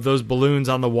of those balloons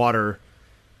on the water,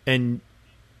 and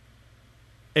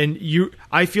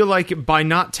I feel like by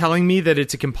not telling me that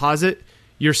it's a composite,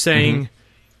 you're saying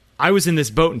I was in this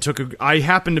boat and I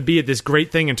happened to be at this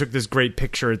great thing and took this great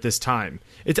picture at this time.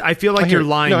 I feel like you're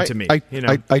lying to me.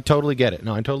 I totally get it.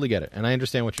 No, I totally get it, and I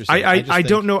understand what you're saying. I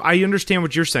don't know. I understand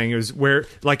what you're saying is where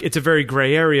like it's a very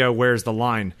gray area. Where's the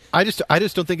line? I just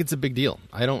don't think it's a big deal.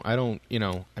 I don't.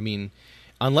 I mean,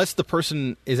 unless the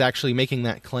person is actually making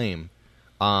that claim,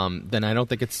 then I don't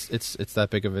think it's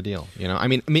that big of a deal. I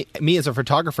mean, me as a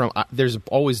photographer, there's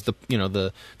always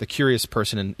the curious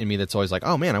person in me that's always like,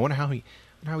 oh man, I wonder how he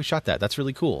shot that. That's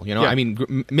really cool. Yeah. I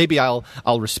mean, maybe I'll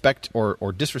respect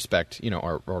or disrespect,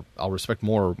 or I'll respect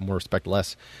more or respect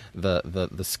less the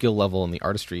skill level and the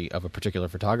artistry of a particular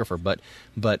photographer. But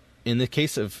in the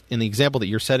example that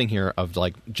you're setting here of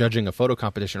like judging a photo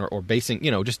competition or basing,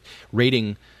 just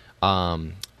rating, a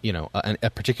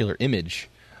particular image,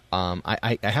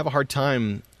 I have a hard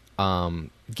time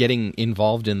getting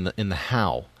involved in the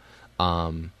how.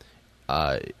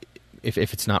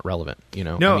 If it's not relevant,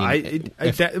 No,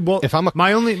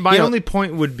 my only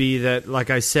point would be that, like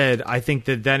I said, I think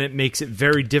that then it makes it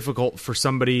very difficult for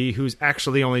somebody who's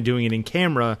actually only doing it in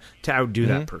camera to outdo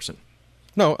that person.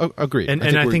 No, agreed.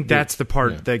 And I think that's the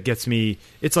part that gets me.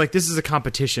 It's like this is a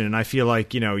competition, and I feel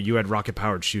like you had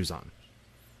rocket-powered shoes on.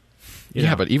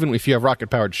 But even if you have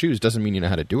rocket-powered shoes, doesn't mean you know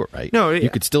how to do it right. No, you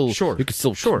could still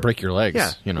break your legs.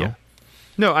 Yeah. Yeah.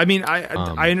 No, I mean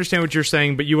I understand what you're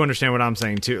saying, but you understand what I'm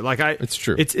saying too. Like it's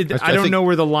true. I don't know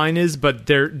where the line is, but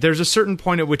there's a certain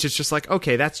point at which it's just like,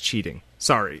 okay, that's cheating.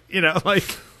 Sorry, like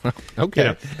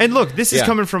okay. And look, this is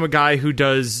coming from a guy who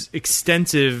does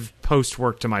extensive post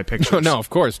work to my pictures. No,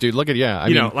 of course, dude. Look at I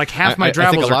mean, like half my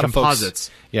Drabbles are composites.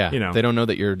 Folks, they don't know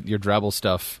that your Drabble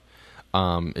stuff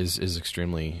is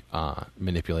extremely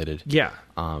manipulated. Yeah.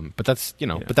 But that's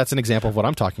but that's an example of what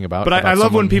I'm talking about. But I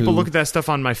love when people look at that stuff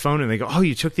on my phone and they go, "Oh,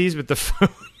 you took these with the phone."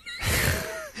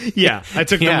 Yeah, I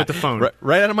took them with the phone,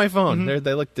 right out of my phone.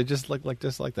 Mm-hmm. They just look like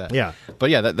that. Yeah.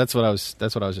 But yeah, that's what I was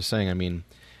just saying. I mean,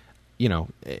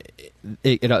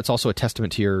 it's also a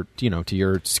testament to your to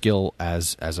your skill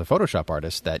as a Photoshop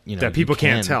artist that that people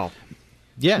can't tell.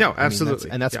 Yeah, no, absolutely,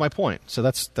 that's my point. So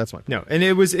that's my point. No, and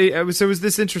it was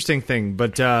this interesting thing,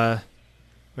 but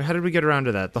how did we get around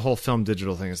to that? The whole film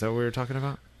digital thing, is that what we were talking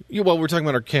about? Yeah, well, we're talking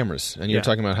about our cameras, and you're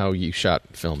talking about how you shot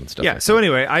film and stuff. Yeah. Like so that.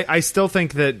 Anyway, I still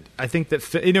think that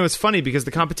it's funny because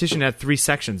the competition had 3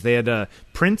 sections. They had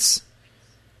prints,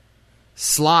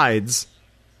 slides,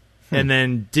 and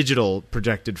then digital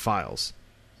projected files.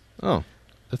 Oh,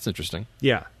 that's interesting.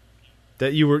 Yeah,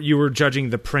 that you were judging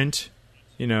the print,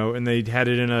 and they had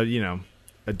it in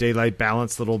a daylight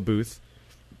balanced little booth.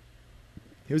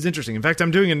 It was interesting. In fact,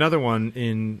 I'm doing another one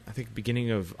in, I think,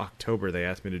 beginning of October. They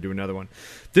asked me to do another one.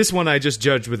 This one I just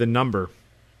judged with a number.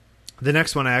 The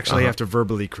next one I actually have to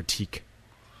verbally critique.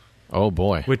 Oh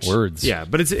boy, Which, words. Yeah,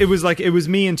 but it was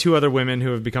me and two other women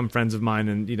who have become friends of mine,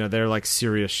 and they're like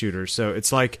serious shooters. So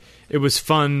it's like it was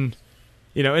fun,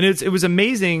 and it was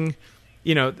amazing.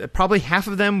 Probably half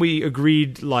of them we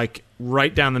agreed like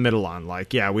right down the middle on.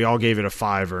 Like, yeah, we all gave it a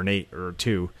 5 or an 8 or a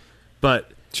 2,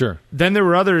 but Sure. then there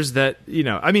were others that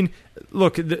I mean,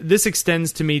 look, this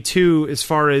extends to me too, as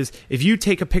far as if you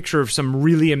take a picture of some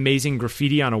really amazing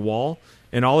graffiti on a wall,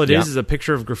 and all it is a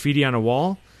picture of graffiti on a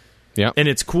wall. Yeah. And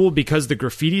it's cool because the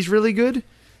graffiti's really good.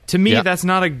 To me, that's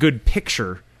not a good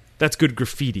picture. That's good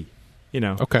graffiti.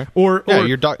 Okay. Or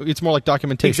it's more like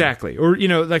documentation. Exactly. Or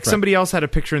somebody else had a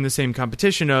picture in the same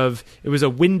competition of it was a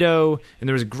window, and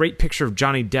there was a great picture of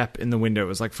Johnny Depp in the window. It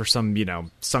was like for some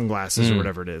sunglasses or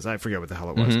whatever it is. I forget what the hell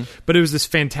it was. But it was this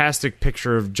fantastic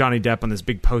picture of Johnny Depp on this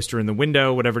big poster in the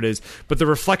window, whatever it is. But the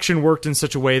reflection worked in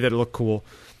such a way that it looked cool.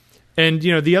 And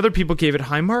the other people gave it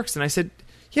high marks, and I said,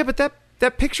 yeah, but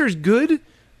that picture is good,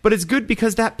 but it's good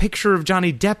because that picture of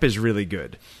Johnny Depp is really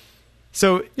good.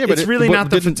 So it's really not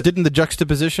the... Didn't the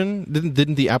juxtaposition,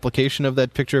 didn't the application of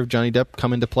that picture of Johnny Depp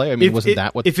come into play? I mean,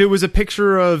 if it was a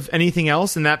picture of anything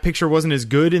else and that picture wasn't as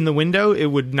good in the window, it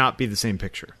would not be the same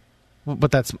picture. Well,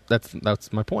 but that's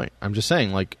my point. I'm just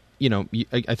saying, like,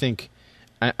 I think...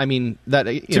 I mean that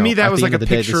to me that was like a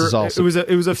picture.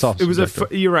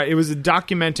 You're right. It was a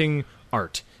documenting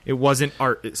art. It wasn't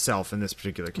art itself in this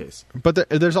particular case. But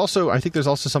there's also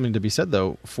something to be said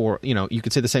though for you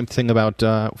could say the same thing about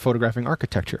photographing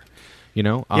architecture.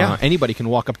 Anybody can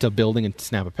walk up to a building and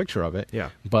snap a picture of it.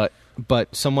 Yeah.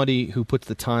 But somebody who puts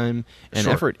the time and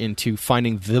effort into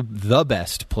finding the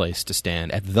best place to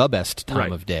stand at the best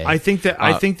time of day. I think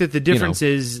that the difference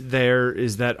is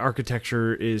that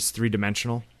architecture is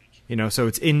 3-dimensional. So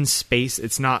it's in space.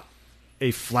 It's not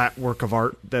a flat work of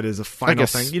art that is a final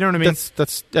thing. You know what I mean?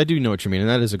 I do know what you mean, and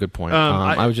that is a good point.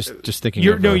 I was just thinking.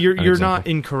 You're not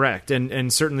incorrect,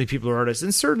 and certainly people are artists,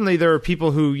 and certainly there are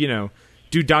people who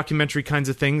do documentary kinds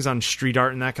of things on street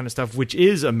art and that kind of stuff, which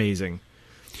is amazing.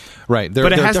 Right,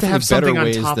 but it has to have something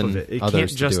on top of it. It can't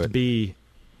just be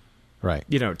right.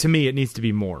 To me, it needs to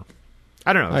be more.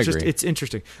 I don't know. It's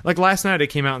interesting. Like last night, I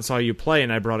came out and saw you play,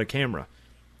 and I brought a camera.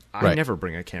 I never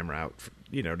bring a camera out,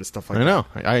 to stuff like that. I know.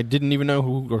 I didn't even know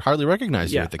who or hardly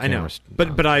recognized you at the camera. I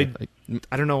know. But I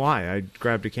don't know why. I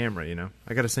grabbed a camera,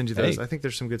 I got to send you those. Hey. I think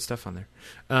there's some good stuff on there.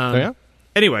 Yeah?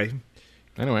 Anyway.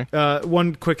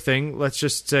 One quick thing. Let's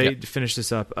just say, to finish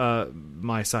this up,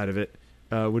 my side of it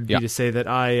would be to say that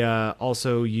I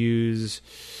also use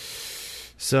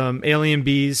some Alien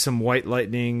Bees, some White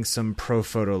Lightning, some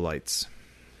Profoto lights.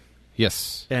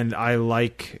 Yes. And I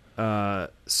like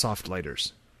soft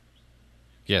lighters.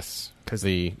 Yes,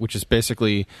 which is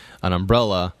basically an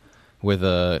umbrella with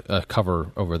a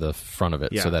cover over the front of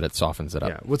it so that it softens it up.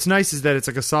 Yeah. What's nice is that it's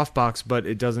like a softbox, but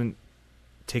it doesn't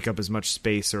take up as much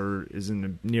space or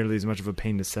isn't nearly as much of a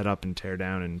pain to set up and tear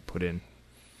down and put in.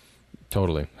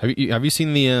 Totally. Have you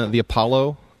seen the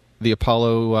Apollo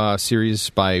series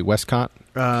by Westcott?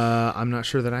 I'm not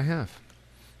sure that I have.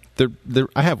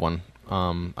 I have one.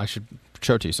 I should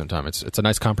show it to you sometime. It's a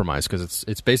nice compromise because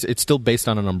it's still based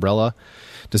on an umbrella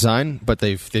design, but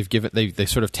they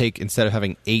sort of take, instead of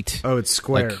having 8. Oh, it's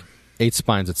square. Like 8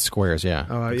 spines, it's squares. Yeah.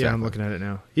 Oh, exactly. Yeah. I'm looking at it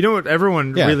now. You know what?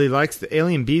 Everyone really likes the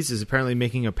Alien Bees is apparently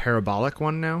making a parabolic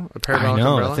one now. A parabolic I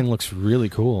know umbrella. that thing looks really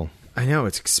cool. I know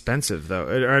it's expensive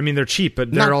though. I mean, they're cheap,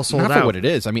 but they're all sold out. Not for what it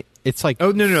is. I mean, it's like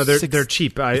no, they're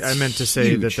cheap. I meant to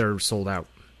say that they're sold out.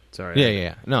 Sorry.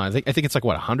 Yeah. No, I think it's like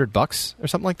what, $100 or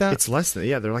something like that. It's less than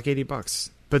they're like $80.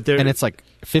 But and it's like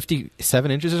 57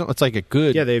 inches or something. It's like a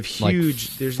good they have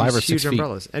huge. Like there's 5 these or 6 huge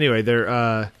umbrellas. Anyway,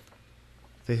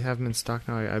 they have them in stock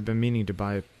now. I've been meaning to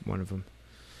buy one of them.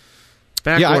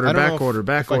 Back order.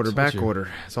 It's all back ordered.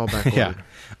 Yeah,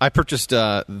 I purchased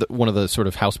one of the sort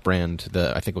of house brand.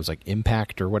 I think it was like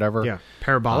Impact or whatever. Yeah,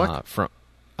 parabolic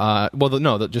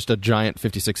just a giant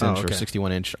 56-inch or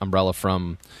 61-inch umbrella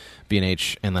from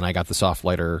B&H, and then I got the soft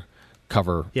lighter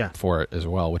cover for it as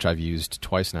well, which I've used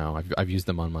twice now. I've used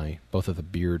them on both of the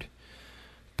beard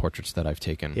portraits that I've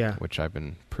taken, which I've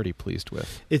been pretty pleased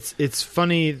with. It's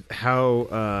funny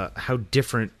how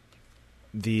different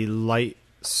the light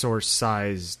source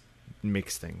size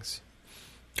makes things.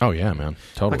 Oh yeah, man,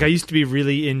 totally. Like I used to be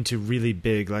really into really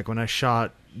big. Like when I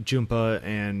shot Jumpa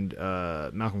and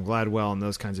Malcolm Gladwell and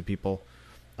those kinds of people,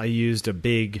 I used a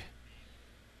big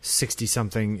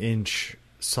 60-something inch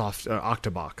soft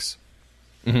Octabox.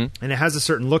 Mm-hmm. And it has a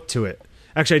certain look to it.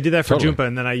 Actually, I did that for Jumpa,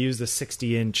 and then I used a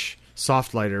 60-inch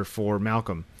soft lighter for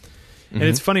Malcolm. Mm-hmm. And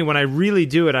it's funny, when I really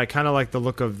do it, I kind of like the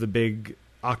look of the big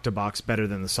Octabox better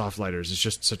than the soft lighters. It's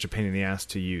just such a pain in the ass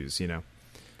to use, No,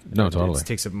 totally. It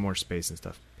takes up more space and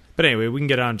stuff. But anyway, we can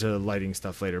get on to lighting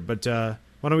stuff later. But why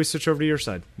don't we switch over to your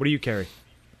side? What do you carry?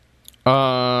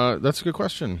 That's a good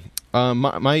question.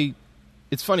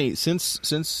 It's funny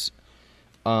since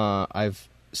I've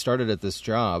started at this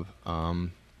job.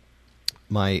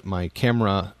 My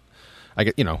camera,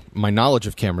 my knowledge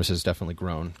of cameras has definitely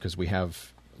grown because we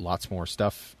have lots more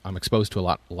stuff. I'm exposed to a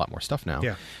lot more stuff now.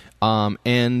 Yeah.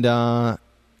 And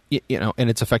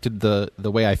it's affected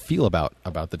the way I feel about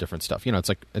the different stuff.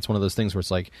 It's one of those things where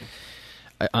it's like,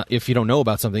 if you don't know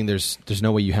about something, there's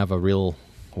no way you have a real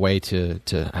way to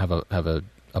have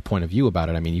a point of view about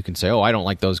it. I mean, you can say, "Oh, I don't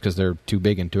like those because they're too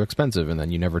big and too expensive," and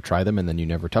then you never try them, and then you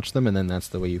never touch them, and then that's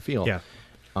the way you feel. Yeah.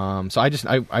 So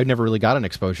I never really got an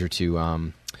exposure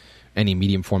to any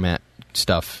medium format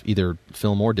stuff, either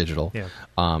film or digital. Yeah.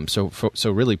 So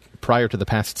really, prior to the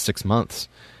past 6 months,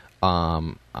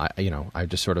 I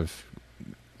just sort of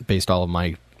based all of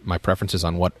my preferences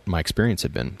on what my experience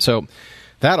had been. So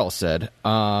that all said,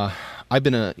 I've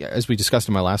been as we discussed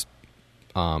in my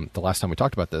the last time we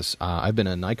talked about this, I've been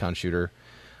a Nikon shooter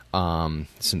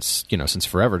since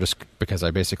forever, just because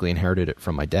I basically inherited it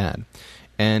from my dad.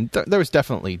 And there was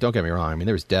definitely, don't get me wrong, I mean,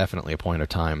 there was definitely a point of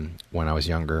time when I was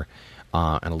younger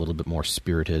and a little bit more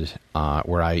spirited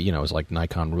where I, was like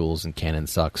Nikon rules and Canon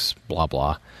sucks, blah,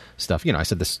 blah stuff. I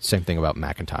said the same thing about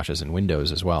Macintoshes and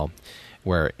Windows as well,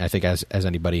 where I think as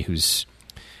anybody who's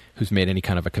made any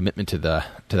kind of a commitment to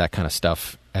that kind of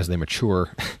stuff, as they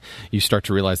mature, you start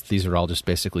to realize that these are all just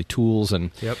basically tools,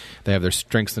 and Yep. they have their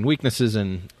strengths and weaknesses.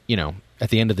 And at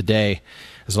the end of the day,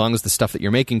 as long as the stuff that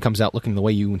you're making comes out looking the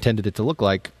way you intended it to look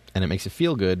like, and it makes you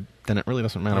feel good, then it really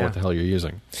doesn't matter what the hell you're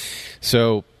using.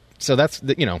 So that's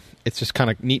it's just kind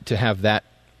of neat to have that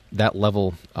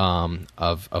level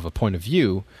of a point of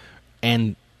view,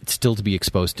 and still to be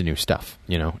exposed to new stuff.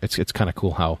 It's kind of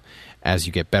cool how, as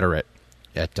you get better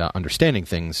at understanding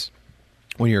things,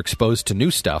 when you're exposed to new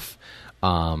stuff,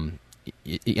 I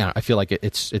feel like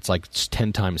it's like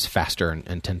 10 times faster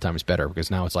and 10 times better, because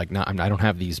now it's like, now I don't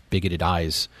have these bigoted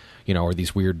eyes, or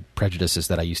these weird prejudices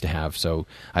that I used to have. So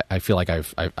I feel like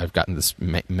I've gotten this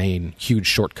main huge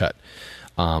shortcut,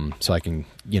 so I can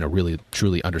really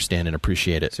truly understand and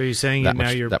appreciate it. So you're saying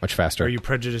you're that much faster. Are you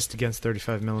prejudiced against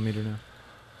 35 millimeter now?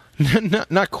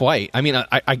 Not quite. I mean,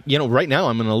 I right now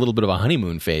I'm in a little bit of a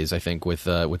honeymoon phase, I think, with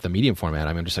the medium format.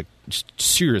 I mean, I'm just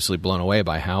seriously blown away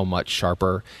by how much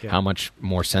sharper, how much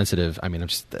more sensitive. I mean,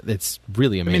 it's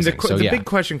really amazing. I mean, the big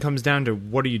question comes down to,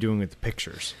 what are you doing with the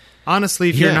pictures? Honestly,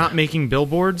 if you're not making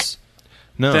billboards,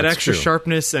 that extra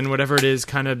sharpness and whatever it is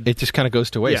it just kind of goes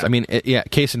to waste. Yeah. I mean,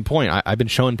 case in point, I've been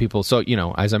showing people. So,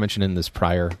 as I mentioned in this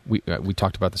prior, we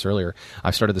talked about this earlier,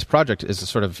 I've started this project as a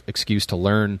sort of excuse to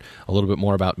learn a little bit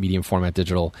more about medium format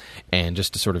digital, and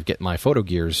just to sort of get my photo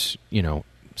gears,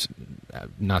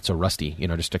 not so rusty,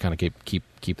 just to kind of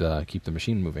keep the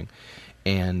machine moving.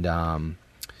 And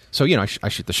so, I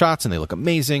shoot the shots and they look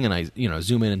amazing, and I,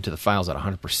 zoom in into the files at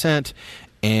 100%.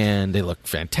 And they look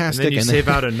fantastic. And then you save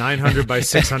out a 900 by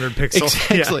 600 pixel.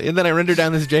 Exactly. Yeah. And then I render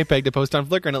down this JPEG to post on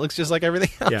Flickr, and it looks just like everything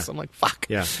else. Yeah. I'm like, fuck.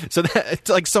 Yeah. So it's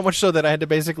like so much so that I had to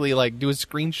basically like do a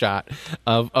screenshot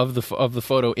of the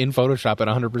photo in Photoshop at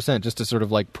 100% just to sort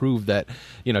of like prove that,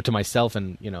 to myself,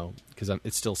 and because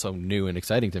it's still so new and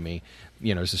exciting to me,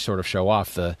 to sort of show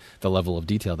off the level of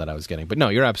detail that I was getting. But no,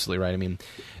 you're absolutely right. I mean,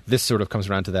 this sort of comes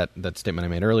around to that statement I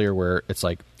made earlier, where it's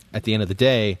like, at the end of the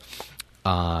day,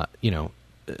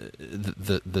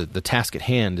 the task at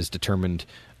hand is determined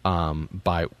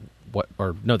by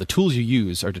the tools you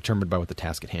use are determined by what the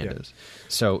task at hand is.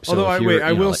 So although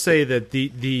I will say that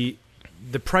the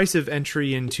price of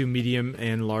entry into medium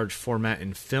and large format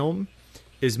in film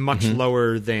is much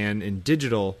lower than in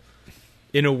digital,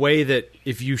 in a way that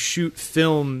if you shoot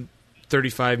film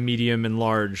 35 medium and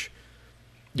large,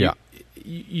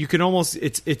 you can almost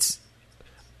it's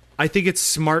I think it's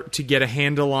smart to get a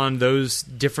handle on those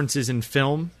differences in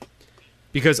film,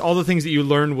 because all the things that you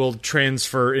learn will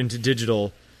transfer into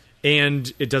digital,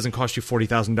 and it doesn't cost you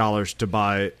 $40,000 to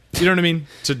buy. You know what I mean?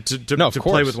 To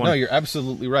play with one. No, you're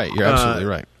absolutely right. You're absolutely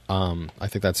right. I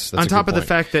think that's on a top good of the point.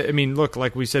 fact that, I mean, look,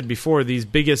 like we said before, these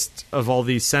biggest of all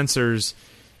these sensors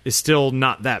is still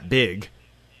not that big.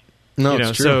 No,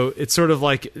 it's true. So it's sort of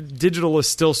like digital is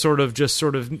still sort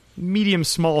of medium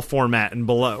small format and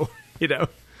below.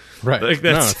 Right. Like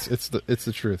that's, it's the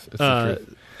truth. It's the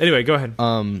truth. Anyway, go ahead.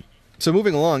 So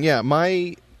moving along,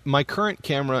 my current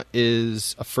camera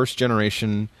is a first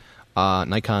generation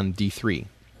Nikon D3,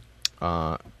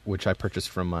 which I purchased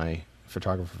from my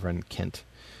photographer friend Kent,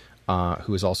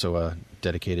 who is also a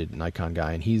dedicated Nikon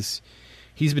guy, and he's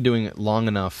been doing it long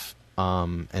enough,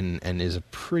 and is a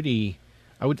pretty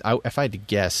if I had to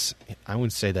guess, I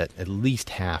would say that at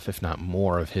least half, if not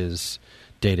more, of his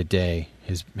day-to-day,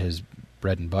 his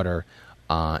bread and butter,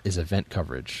 is event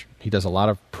coverage. He does a lot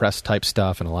of press-type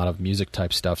stuff and a lot of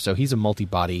music-type stuff, so he's a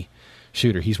multi-body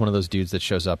shooter. He's one of those dudes that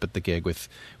shows up at the gig with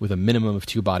a minimum of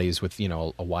 2 bodies, with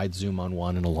a wide zoom on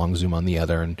one and a long zoom on the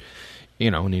other, and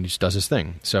and he just does his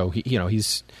thing. So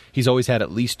he's always had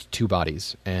at least 2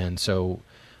 bodies, and so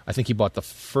I think he bought the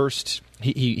first.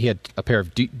 He had a pair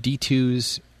of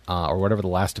D2s. Or whatever the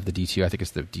last of the D2, I think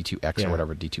it's the D2X or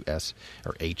whatever, D2S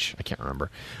or H, I can't remember.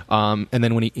 And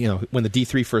then when when the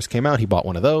D3 first came out, he bought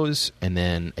one of those, and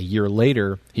then a year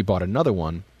later he bought another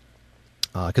one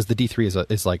because the D3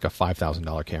 is like a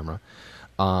 $5,000 camera.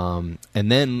 And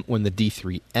then when the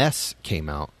D3S came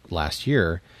out last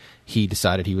year, he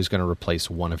decided he was going to replace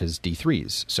one of his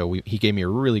D3s. So he gave me a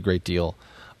really great deal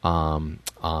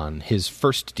on his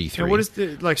first D3. And what is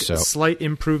the slight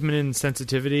improvement in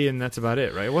sensitivity, and that's about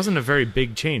it, right? It wasn't a very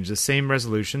big change. The same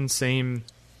resolution, same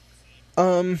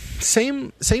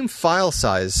file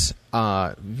size.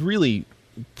 Really,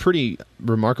 pretty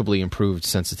remarkably improved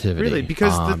sensitivity. Really,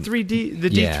 because the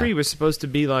D3 was supposed to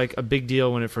be like a big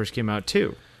deal when it first came out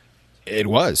too. It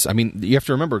was. I mean, you have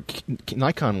to remember,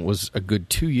 Nikon was a good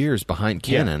 2 years behind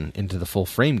Canon into the full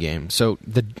frame game. So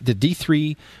the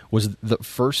D3 was the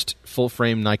first full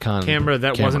frame Nikon camera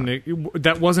that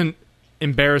wasn't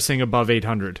embarrassing above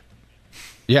 800.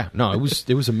 Yeah, no, it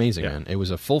was amazing, man. It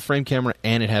was a full frame camera,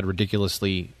 and it had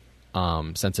ridiculously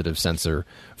sensitive sensor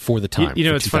for the time.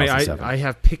 It's funny. I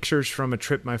have pictures from a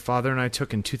trip my father and I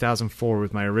took in 2004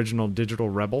 with my original digital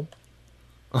Rebel.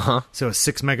 So a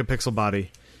 6 megapixel body.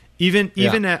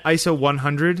 Even at ISO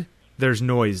 100, there's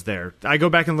noise there. I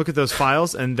go back and look at those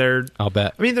files, and I'll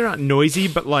bet. I mean, they're not noisy,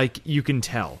 but like you can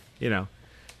tell. No,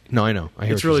 I know. I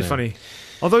hear it's really funny.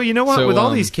 Although you know what, so, with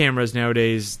all these cameras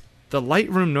nowadays, the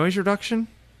Lightroom noise reduction.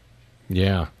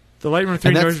 Yeah, the Lightroom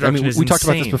 3 noise reduction is we talked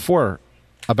insane. about this before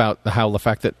about the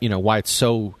fact that why it's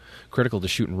so critical to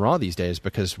shoot in RAW these days,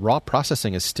 because RAW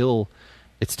processing is still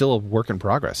a work in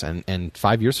progress, and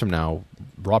 5 years from now,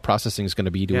 raw processing is going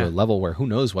to be to a level where who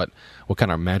knows what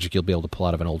kind of magic you'll be able to pull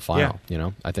out of an old file.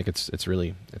 I think it's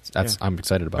really I'm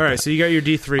excited about. All right, that. so you got your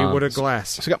D3. What a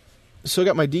glass! So I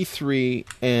got my D3,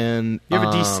 and you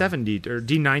have a D70 or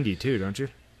D90 too, don't you?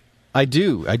 I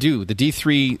do. The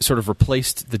D3 sort of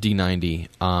replaced the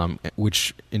D90,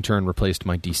 which in turn replaced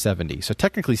my D70. So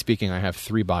technically speaking, I have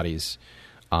 3 bodies,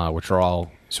 which are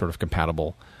all sort of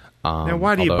compatible. Now,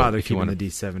 why do you bother keeping the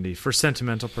D70? For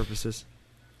sentimental purposes?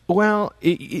 Well,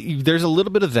 there's a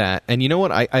little bit of that, and you know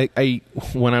what? I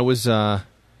when I was I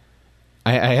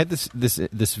had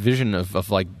this vision of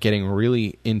like getting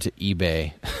really into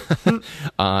eBay.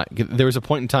 There was a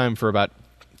point in time for about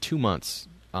 2 months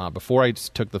before I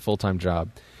took the full-time job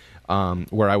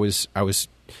where I was trying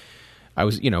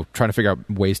to figure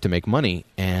out ways to make money,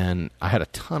 and I had a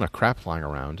ton of crap lying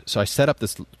around. So I set up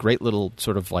this great little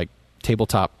sort of like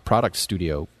tabletop product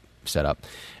studio setup,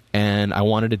 and I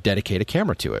wanted to dedicate a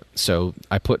camera to it. So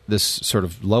I put this sort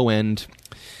of low-end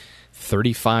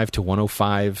 35 to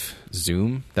 105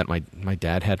 zoom that my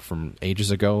dad had from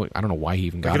ages ago. I don't know why he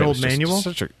even got an old manual.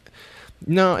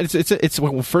 No, it's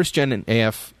a first gen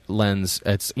AF lens.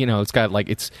 It's it's got like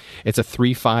it's a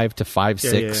 3.5 to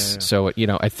 5.6. Yeah. So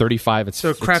at 35 it's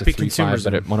so crappy it's a 3.5,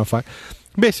 but at 105.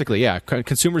 Basically, yeah,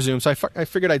 consumer zoom. So I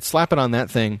figured I'd slap it on that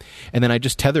thing, and then I'd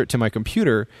just tether it to my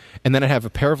computer, and then I'd have a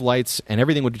pair of lights, and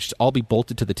everything would just all be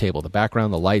bolted to the table. The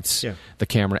background, the lights, the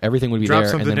camera, everything would be Drop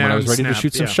there. And then down, when I was ready to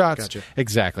shoot some shots, gotcha.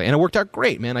 Exactly. And it worked out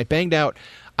great, man. I banged out.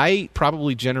 I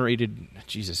probably generated,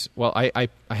 well, I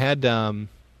had...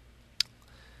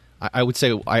 I would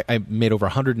say I made over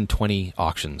 120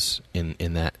 auctions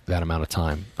in that amount of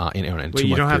time. In 2 month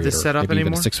you don't have period, this set up maybe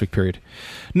anymore? Even a 6 week period.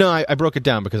 No, I broke it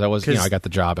down because I was I got the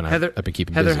job and I've been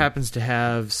keeping busy. Heather happens to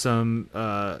have some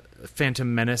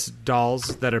Phantom Menace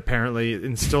dolls that are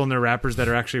apparently still in their wrappers that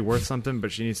are actually worth something,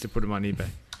 but she needs to put them on eBay.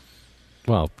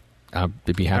 Well, I'd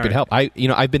be happy to help.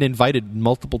 I've been invited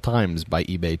multiple times by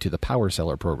eBay to the Power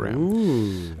Seller program.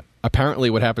 Ooh. Apparently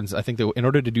what happens, I think that in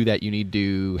order to do that, you need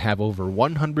to have over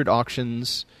 100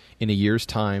 auctions in a year's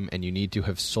time, and you need to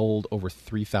have sold over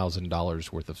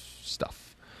 $3,000 worth of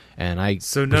stuff. And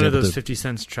so none of those 50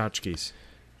 cents tchotchkes.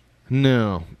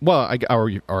 No. Well, or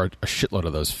a shitload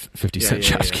of those 50-cent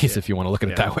tchotchkes if you want to look at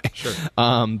it that way. Sure.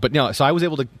 But no, so I was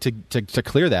able to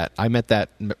clear that. I met that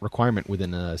requirement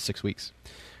within 6 weeks,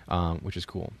 which is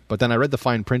cool. But then I read the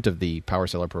fine print of the Power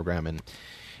Seller program, and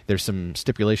there's some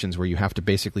stipulations where you have to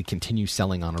basically continue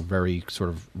selling on a very sort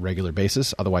of regular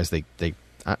basis. Otherwise, they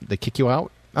kick you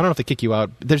out. I don't know if they kick you out.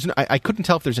 I couldn't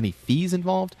tell if there's any fees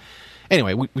involved.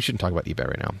 Anyway, we shouldn't talk about eBay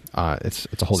right now. It's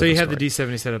a whole. So you different have story.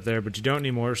 the D70 set up there, but you don't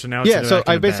anymore. So now it's yeah. So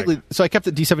I bag. so I kept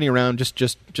the D70 around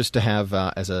just to have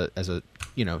as a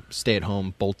stay at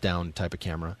home bolt down type of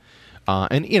camera,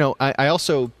 and I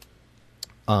also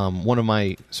one of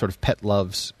my sort of pet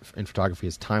loves in photography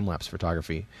is time lapse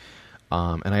photography,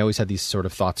 and I always had these sort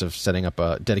of thoughts of setting up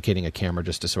dedicating a camera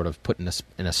just to sort of put in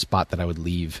a spot that I would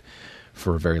leave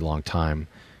for a very long time.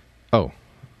 Oh,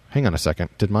 hang on a second.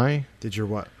 Did your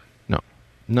what?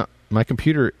 No, my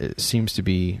computer seems to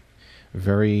be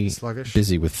very sluggish,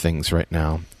 busy with things right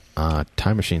now.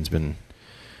 Time Machine's been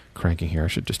cranking here. I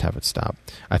should just have it stop.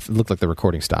 It looked like the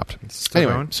recording stopped.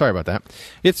 Anyway, going? Sorry about that.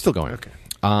 It's still going. Okay.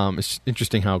 It's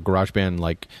interesting how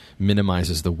GarageBand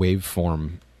minimizes the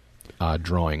waveform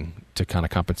drawing to kind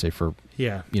of compensate for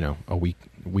a weak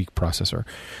processor.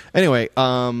 Anyway,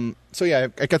 so yeah,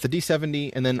 I got the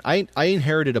D70, and then I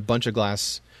inherited a bunch of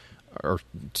glass, or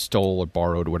stole or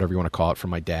borrowed or whatever you want to call it, from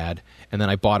my dad, and then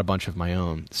I bought a bunch of my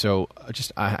own. So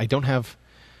I don't have,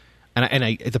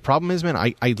 and the problem is, man,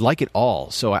 I like it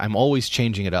all, so I'm always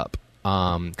changing it up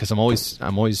because I'm always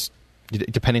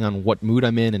depending on what mood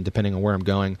I'm in and depending on where I'm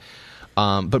going.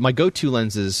 But my go-to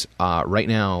lenses right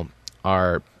now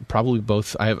are probably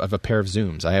both. I have a pair of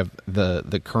zooms. I have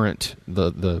the current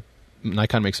the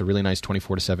Nikon makes a really nice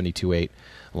 24-70 2.8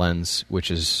 lens, which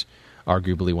is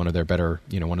arguably one of their better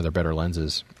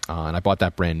lenses, and I bought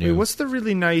that brand new. Wait, what's the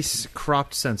really nice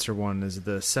cropped sensor one? Is it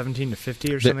the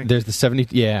 17-50 or something? There's the 70.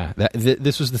 Yeah,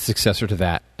 this was the successor to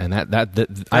that, and that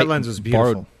lens was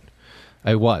beautiful.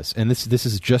 It was, and this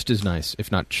is just as nice,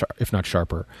 if not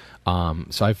sharper.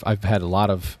 So I've had a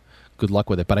lot of good luck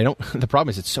with it, but I don't. The problem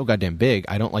is it's so goddamn big.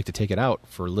 I don't like to take it out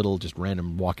for little, just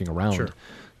random walking around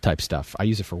type stuff. I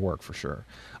use it for work for sure.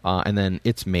 And then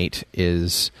its mate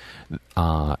is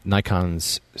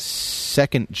Nikon's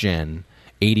second gen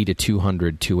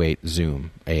 80-200 2.8 zoom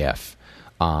AF.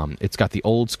 It's got the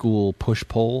old school push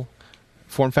pull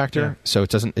form factor, so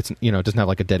it doesn't have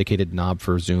like a dedicated knob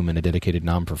for zoom and a dedicated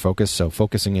knob for focus. So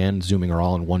focusing and zooming are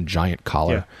all in one giant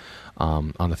collar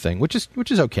on the thing, which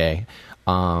is okay.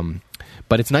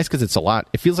 But it's nice because it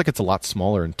feels like it's a lot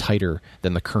smaller and tighter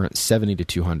than the current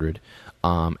 70-200.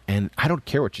 And I don't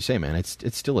care what you say, man.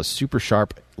 It's still a super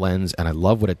sharp lens, and I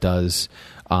love what it does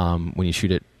when you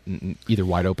shoot it either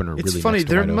wide open or really next to wide open. It's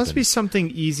funny. There must be something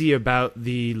easy about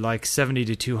the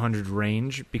 70-200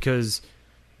 range, because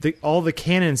all the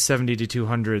Canon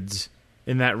 70-200s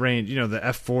in that range, the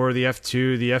f4, the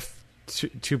f2, the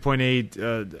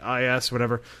f2.8 IS,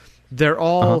 whatever, they're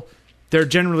all they're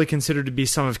generally considered to be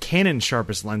some of Canon's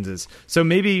sharpest lenses. So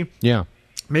maybe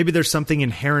there's something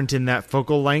inherent in that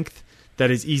focal length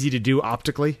that is easy to do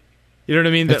optically. You know what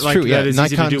I mean? That's true. That is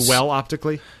easy to do well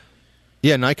optically.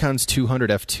 Yeah, Nikon's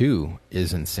 200 f2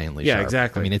 is insanely sharp. Yeah,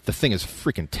 exactly. I mean, the thing is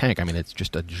freaking tank. I mean, it's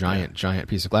just a giant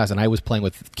piece of glass. And I was playing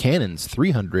with Canon's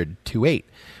 300 2.8,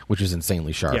 which is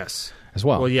insanely sharp. Yes. As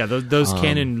well. Well, yeah, those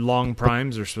Canon long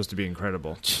primes are supposed to be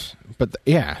incredible. But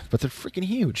they're freaking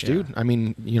huge, dude. I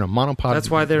mean, monopod. That's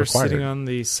why they're required. sitting on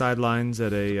the sidelines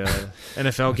at a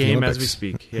NFL game as we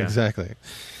speak. Yeah. Exactly.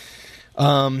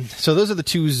 So those are the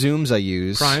two zooms I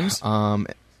use. Primes?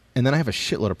 And then I have a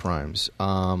shitload of primes.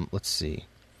 Let's see.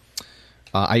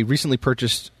 I recently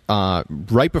purchased,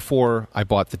 right before I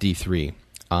bought the D3,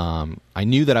 I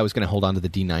knew that I was going to hold on to the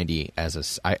D90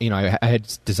 as I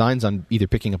had designs on either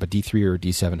picking up a D3 or a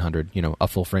D700, a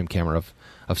full frame camera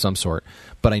of some sort.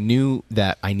 But I knew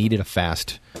that I needed a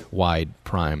fast wide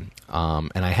prime.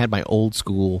 And I had my old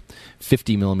school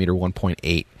 50 millimeter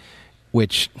 1.8,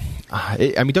 which,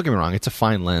 don't get me wrong, it's a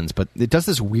fine lens, but it does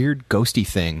this weird ghosty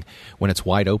thing when it's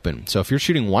wide open. So if you're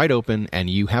shooting wide open and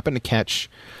you happen to catch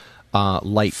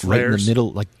light flares right in the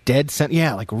middle, like dead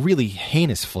center, like really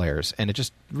heinous flares, and it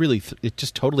just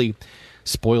totally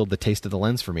spoiled the taste of the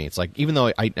lens for me. It's like, even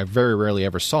though I very rarely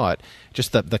ever saw it,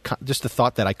 just the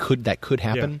thought that that could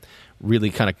happen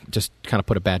really kind of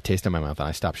put a bad taste in my mouth, and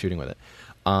I stopped shooting with it.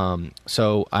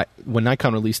 So when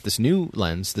Nikon released this new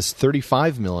lens, this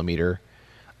 35 millimeter,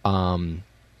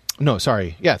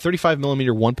 35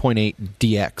 millimeter 1.8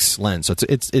 DX lens. So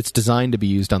it's designed to be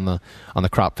used on the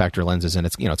crop factor lenses, and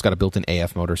it's got a built-in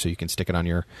AF motor, so you can stick it on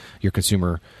your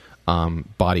consumer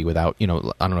body without, I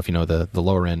don't know if you know, the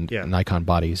lower end Nikon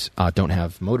bodies don't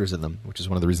have motors in them, which is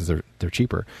one of the reasons they're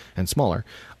cheaper and smaller.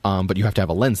 But you have to have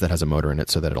a lens that has a motor in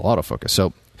it so that it'll autofocus.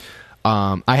 So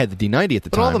I had the D90 at the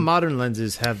time. But all the modern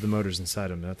lenses have the motors inside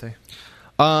them, don't they?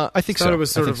 I think so. I thought it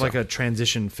was sort of like a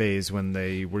transition phase when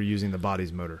they were using the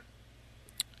body's motor.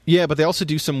 Yeah, but they also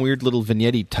do some weird little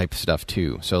vignette type stuff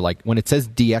too. So like when it says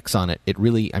DX on it, it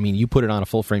really, I mean, you put it on a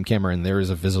full frame camera and there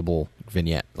is a visible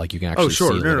vignette. Like you can actually see a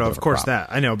little bit of course crop.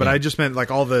 that. I know, but I just meant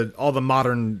like all the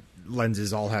modern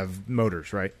lenses all have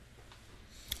motors, right?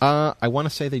 I want to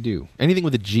say they do. Anything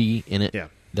with a G in it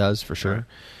does for sure.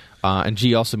 Right. And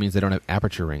G also means they don't have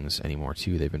aperture rings anymore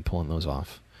too. They've been pulling those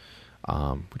off,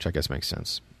 which I guess makes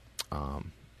sense.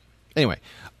 Anyway,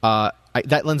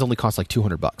 that lens only costs like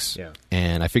 $200. Yeah.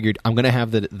 And I figured I'm going to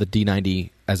have the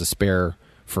D90 as a spare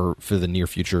for the near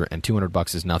future, and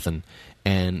 $200 is nothing.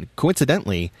 And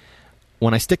coincidentally,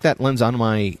 when I stick that lens on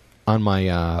my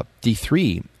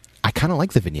D3, I kind of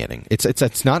like the vignetting.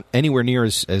 It's not anywhere near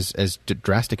as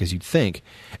drastic as you'd think.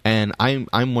 And I'm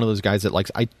one of those guys that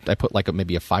likes I put like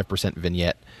maybe a 5%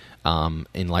 vignette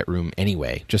in Lightroom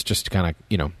anyway, just to kind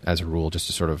of, as a rule, just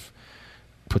to sort of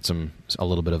put a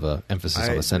little bit of a emphasis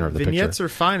on the center of the picture. Vignettes are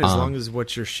fine as long as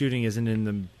what you're shooting isn't in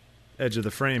the edge of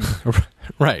the frame.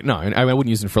 Right. No, I wouldn't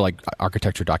use it for like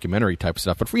architecture documentary type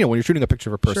stuff. But for, when you're shooting a picture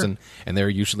of a person and they're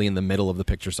usually in the middle of the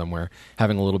picture somewhere,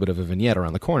 having a little bit of a vignette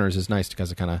around the corners is nice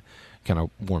because it kind of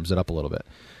warms it up a little bit.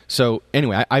 So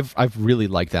anyway, I've really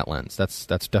liked that lens. That's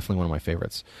definitely one of my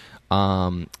favorites.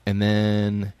 And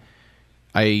then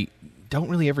I don't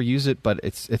really ever use it, but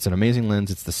it's an amazing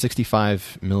lens. It's the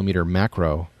 65 millimeter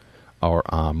macro, or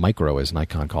micro as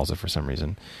Nikon calls it for some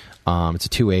reason. It's a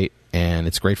 2.8, and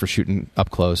it's great for shooting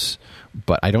up close,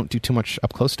 but I don't do too much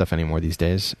up close stuff anymore these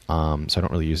days, so I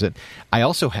don't really use it. I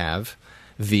also have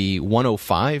the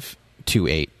 105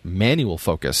 2.8 manual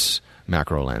focus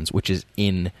macro lens, which is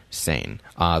insane.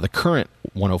 The current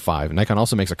 105, Nikon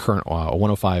also makes a current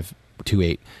 105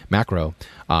 2.8 macro,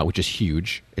 which is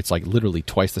huge. It's like literally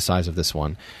twice the size of this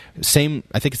one. I think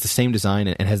it's the same design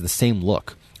and has the same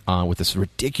look, with this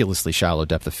ridiculously shallow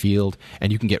depth of field,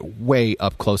 and you can get way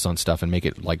up close on stuff and make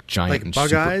it like giant like and bug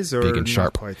super eyes, or big and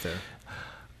sharp. Not quite there.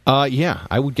 Yeah,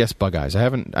 I would guess bug eyes. I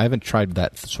haven't tried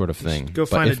that sort of thing. Go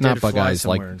find but if a not dead bug fly eyes,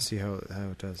 somewhere and see how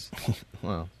it does.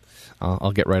 Well,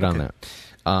 I'll get right on that.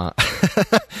 But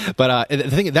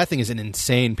that thing is an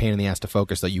insane pain in the ass to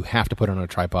focus, that you have to put it on a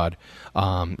tripod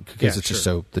because it's just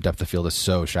so, the depth of field is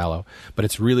so shallow. But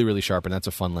it's really, really sharp, and that's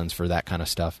a fun lens for that kind of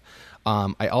stuff.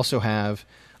 I also have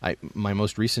my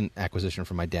most recent acquisition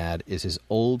from my dad is his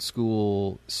old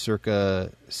school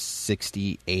circa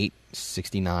 68,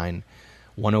 69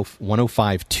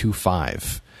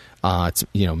 105-25. It's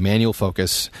manual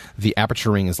focus. The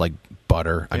aperture ring is like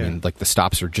butter. I mean, like the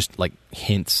stops are just like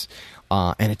hints.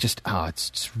 And it's just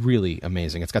really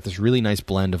amazing. It's got this really nice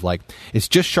blend of like, it's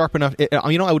just sharp enough.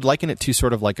 I would liken it to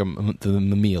sort of like the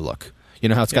Mamiya look. You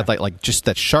know how it's got like just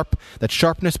that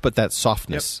sharpness, but that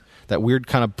softness, that weird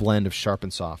kind of blend of sharp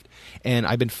and soft. And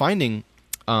I've been finding,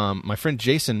 my friend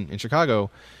Jason in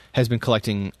Chicago has been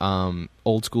collecting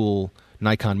old school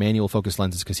Nikon manual focus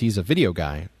lenses because he's a video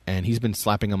guy, and he's been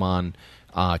slapping them on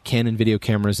Canon video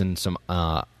cameras and some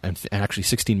and actually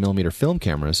 16 millimeter film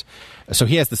cameras. So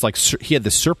he has this he had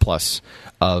this surplus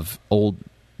of old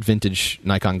vintage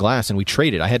Nikon glass, and we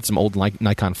traded. I had some old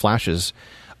Nikon flashes,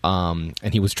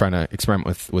 and he was trying to experiment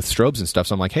with strobes and stuff.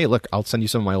 So I'm like, hey, look, I'll send you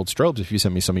some of my old strobes if you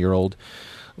send me some of your old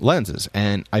lenses.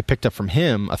 And I picked up from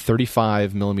him a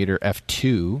 35 millimeter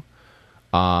f2,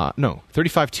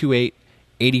 35 2.8,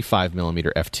 85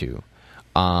 millimeter f2.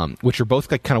 Which are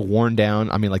both like kind of worn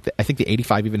down. I mean, like I think the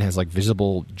 85 even has like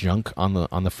visible junk on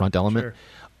the front element.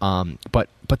 Sure.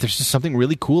 But there's just something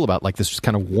really cool about like this just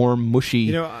kind of warm,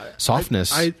 mushy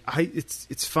softness.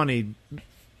 It's funny.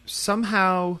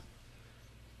 Somehow,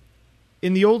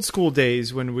 in the old school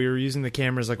days when we were using the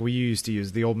cameras like we used to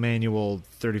use, the old manual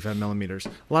 35 millimeters,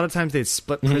 a lot of times they'd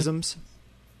split prisms.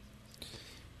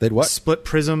 They'd what? Split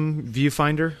prism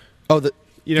viewfinder. Oh, where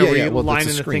you're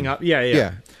lining the thing up.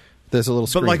 Yeah. There's a little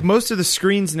screen. But like most of the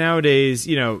screens nowadays,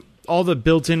 all the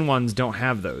built-in ones don't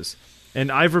have those. And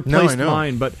I've replaced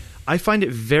mine, but I find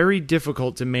it very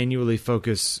difficult to manually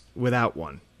focus without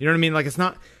one. You know what I mean? Like it's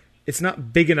not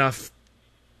big enough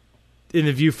in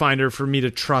the viewfinder for me to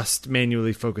trust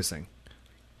manually focusing.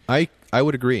 I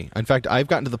would agree. In fact, I've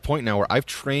gotten to the point now where I've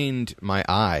trained my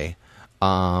eye.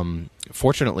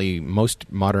 Fortunately,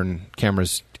 most modern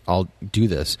cameras all do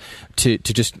this to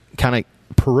just kind of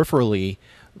peripherally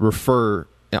refer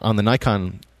on the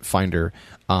Nikon finder.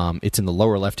 It's in the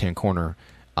lower left-hand corner.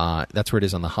 That's where it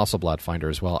is on the Hasselblad finder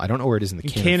as well. I don't know where it is in the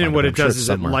Canon finder, what it does is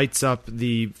it lights up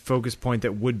the focus point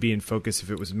that would be in focus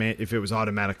if it was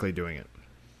automatically doing it.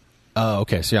 Oh,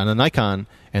 okay. So on the Nikon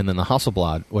and then the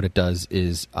Hasselblad, what it does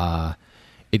is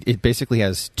it basically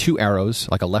has two arrows,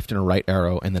 like a left and a right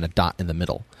arrow, and then a dot in the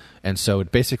middle. And so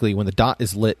it basically, when the dot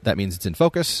is lit, that means it's in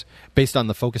focus based on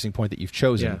the focusing point that you've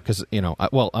chosen. Because on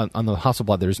the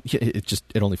Hasselblad,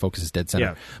 it only focuses dead center.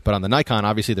 Yeah. But on the Nikon,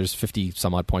 obviously, there's 50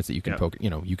 some odd points that you can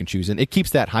you can choose, and it keeps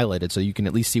that highlighted so you can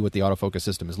at least see what the autofocus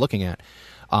system is looking at.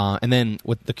 And then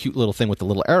what the cute little thing with the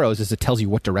little arrows is it tells you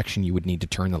what direction you would need to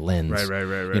turn the lens. Right.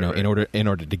 In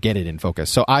order to get it in focus.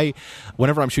 So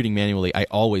whenever I'm shooting manually, I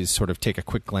always sort of take a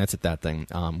quick glance at that thing.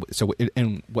 One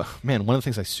of the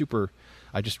things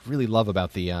I just really love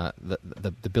about the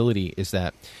ability is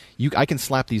that I can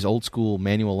slap these old school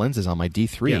manual lenses on my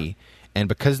D3, and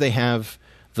because they have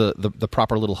the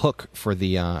proper little hook for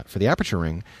the aperture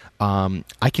ring,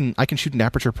 I can shoot an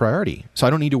aperture priority, so I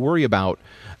don't need to worry about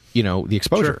the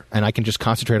exposure, and I can just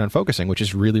concentrate on focusing, which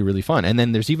is really, really fun. And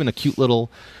then there's even a cute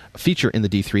little feature in the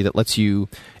D3 that lets you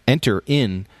enter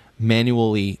in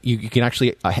manually. You can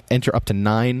actually enter up to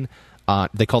 9.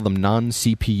 They call them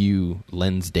non-CPU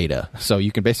lens data. So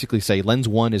you can basically say lens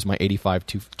 1 is my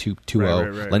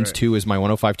 85-220, lens 2 is my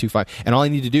 105-25, and all I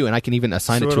need to do, and I can even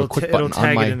assign it to a quick button it'll tag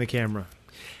on my it in the camera.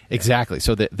 Exactly.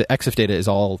 So the EXIF data is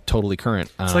all totally current.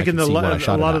 It's like in a lot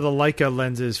of the Leica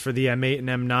lenses for the M8 and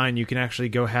M9, you can actually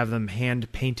go have them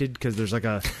hand painted because there's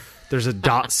a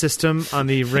dot system on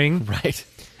the ring, right?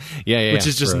 Yeah. Which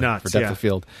is just nuts for depth of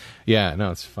field. Yeah,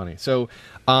 no, it's funny. So,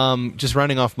 just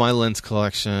rounding off my lens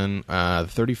collection,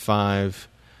 35.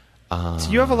 So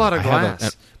you have a lot of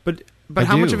glass, but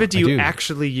how much of it do you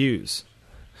actually use?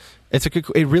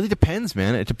 It really depends,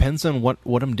 man. It depends on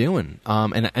what I'm doing.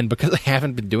 And because I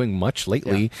haven't been doing much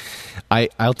lately,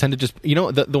 I'll tend to just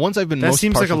the ones I've been that most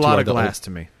seems like a lot of glass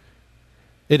to me.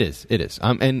 It is.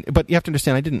 But you have to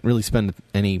understand, I didn't really spend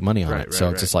any money on it, so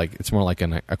it's just like it's more like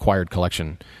an acquired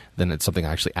collection than it's something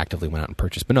I actually actively went out and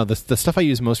purchased. But no, the stuff I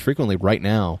use most frequently right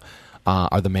now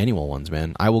are the manual ones,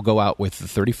 man. I will go out with the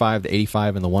 35, the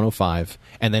 85, and the 105,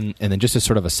 and then just as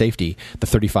sort of a safety, the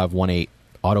 35 1.8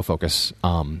 autofocus,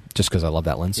 just because I love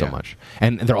that lens so much.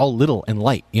 And they're all little and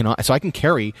light, so I can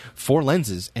carry 4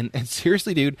 lenses, and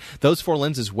seriously, dude, those 4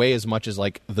 lenses weigh as much as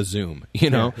like the zoom,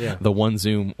 the 1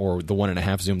 zoom or the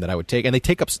 1.5 zoom that I would take, and they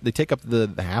take up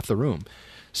the half the room.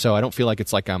 So I don't feel like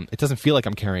it's like it doesn't feel like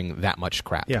I'm carrying that much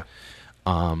crap. Yeah.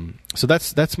 So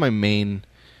that's my main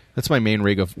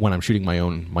rig of when I'm shooting my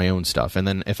own stuff. And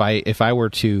then if I were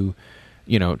to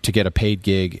to get a paid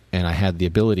gig and I had the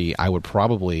ability, I would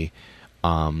probably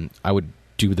I would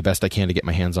do the best I can to get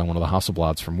my hands on one of the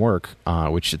Hasselblads from work,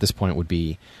 which at this point would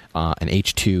be an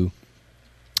H2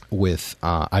 with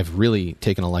I've really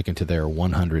taken a liking to their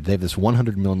 100. They have this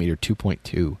 100 millimeter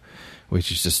 2.2,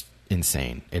 which is just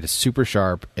insane. It is super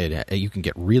sharp. You can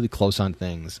get really close on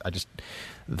things.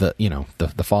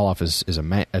 The fall off is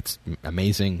it's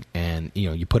amazing, and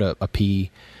you put a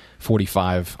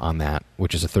P45 on that,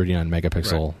 which is a 39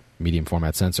 megapixel medium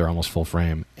format sensor, almost full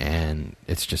frame, and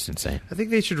it's just insane. I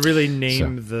think they should really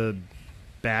name the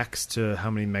backs to how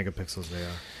many megapixels they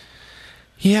are.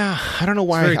 Yeah, I don't know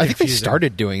why. I think they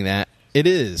started doing that. It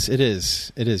is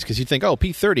because you think,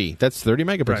 P30, that's 30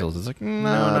 megapixels. Right. It's like, no,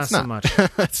 not so much.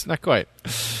 It's not quite.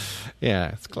 Yeah,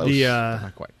 it's close.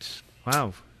 Not quite.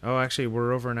 Wow. Oh, actually,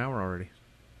 we're over an hour already.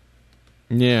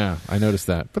 Yeah, I noticed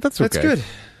that, but that's okay. That's good.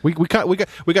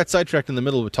 We got sidetracked in the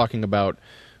middle of talking about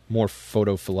more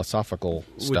photo philosophical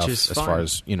stuff, which is as fine. Far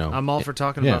as I'm all for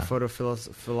talking about photo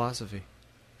philosophy.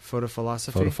 Photo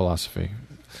philosophy.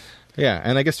 Yeah,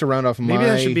 and I guess to round off maybe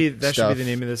my should be the stuff,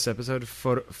 name of this episode.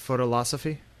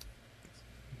 Photolosophy.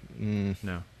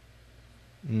 No.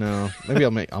 Maybe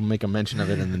I'll make a mention of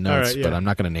it in the notes, right, but I'm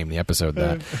not going to name the episode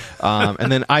that.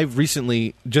 And then I've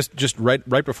recently just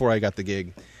right before I got the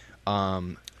gig,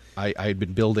 I had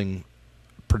been building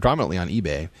predominantly on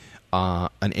eBay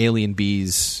an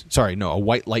a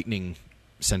White Lightning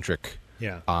centric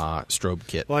strobe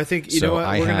kit. Well, I think know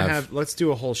what we're gonna let's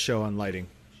do a whole show on lighting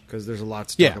because there's a lot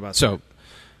to talk about. So.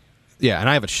 Yeah, and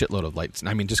I have a shitload of lights.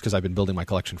 I mean, just because I've been building my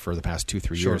collection for the past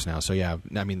 2-3 years now. So yeah,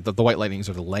 I mean, the White Lightnings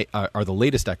are the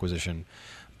latest acquisition.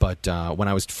 But when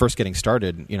I was first getting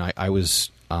started, I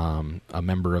was a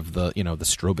member of the the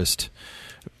strobist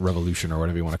revolution or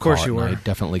whatever you want to call it. Of course you were. And I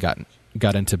definitely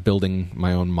got into building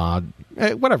my own mod.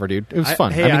 Whatever, dude. It was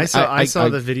fun. I saw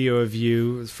the video of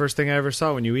you. The first thing I ever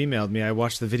saw when you emailed me, I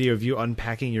watched the video of you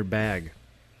unpacking your bag.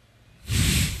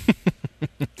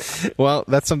 Well,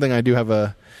 that's something I do have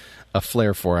a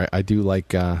flair for. I do like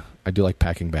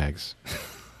packing bags.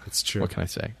 It's true. What can I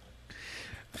say?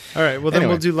 All right. Well, then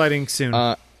we'll do lighting soon.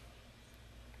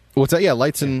 What's that? Yeah,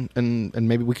 lights and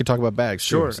maybe we could talk about bags.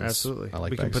 Sure, too, absolutely. I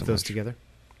like we bags can put those much. together.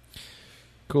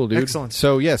 Cool, dude. Excellent.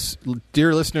 So yes,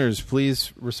 dear listeners,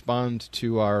 please respond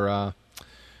to our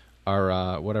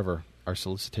our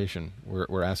solicitation.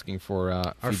 We're asking for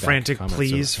our feedback, frantic comments,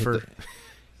 pleas so for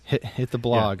hit the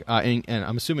blog. And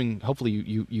I'm assuming hopefully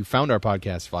you found our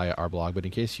podcast via our blog, but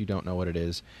in case you don't know what it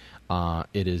is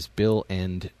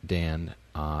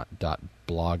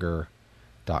billanddan.blogger.com.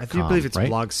 I do believe it's right?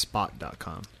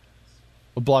 blogspot.com.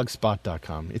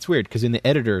 Blogspot.com. It's weird because in the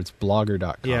editor it's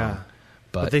blogger.com. Yeah.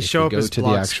 But they if show you up go as to the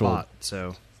actual Blogspot,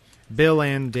 so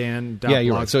billanddan.blogspot.com. Yeah,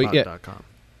 you're right. So, yeah.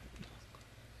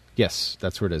 Yes,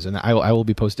 that's where it is. And I will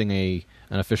be posting an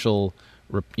official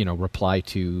reply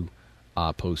to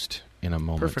post in a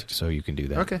moment. Perfect. So you can do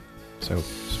that. Okay. So,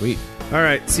 sweet. All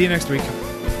right. See you next week.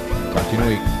 Talk to you in a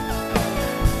week.